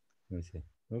 I see.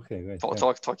 Okay, great.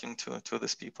 Talking to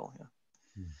these people.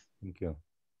 Yeah. Thank you.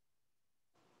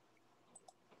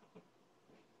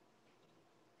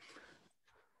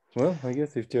 Well, I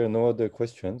guess if there are no other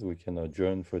questions, we can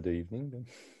adjourn for the evening then.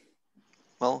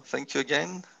 Well, thank you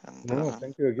again. And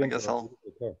thank you again. I guess I'll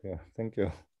talk. Yeah, thank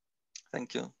you.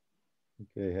 Thank you.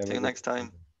 Okay, see you next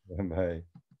time. Bye.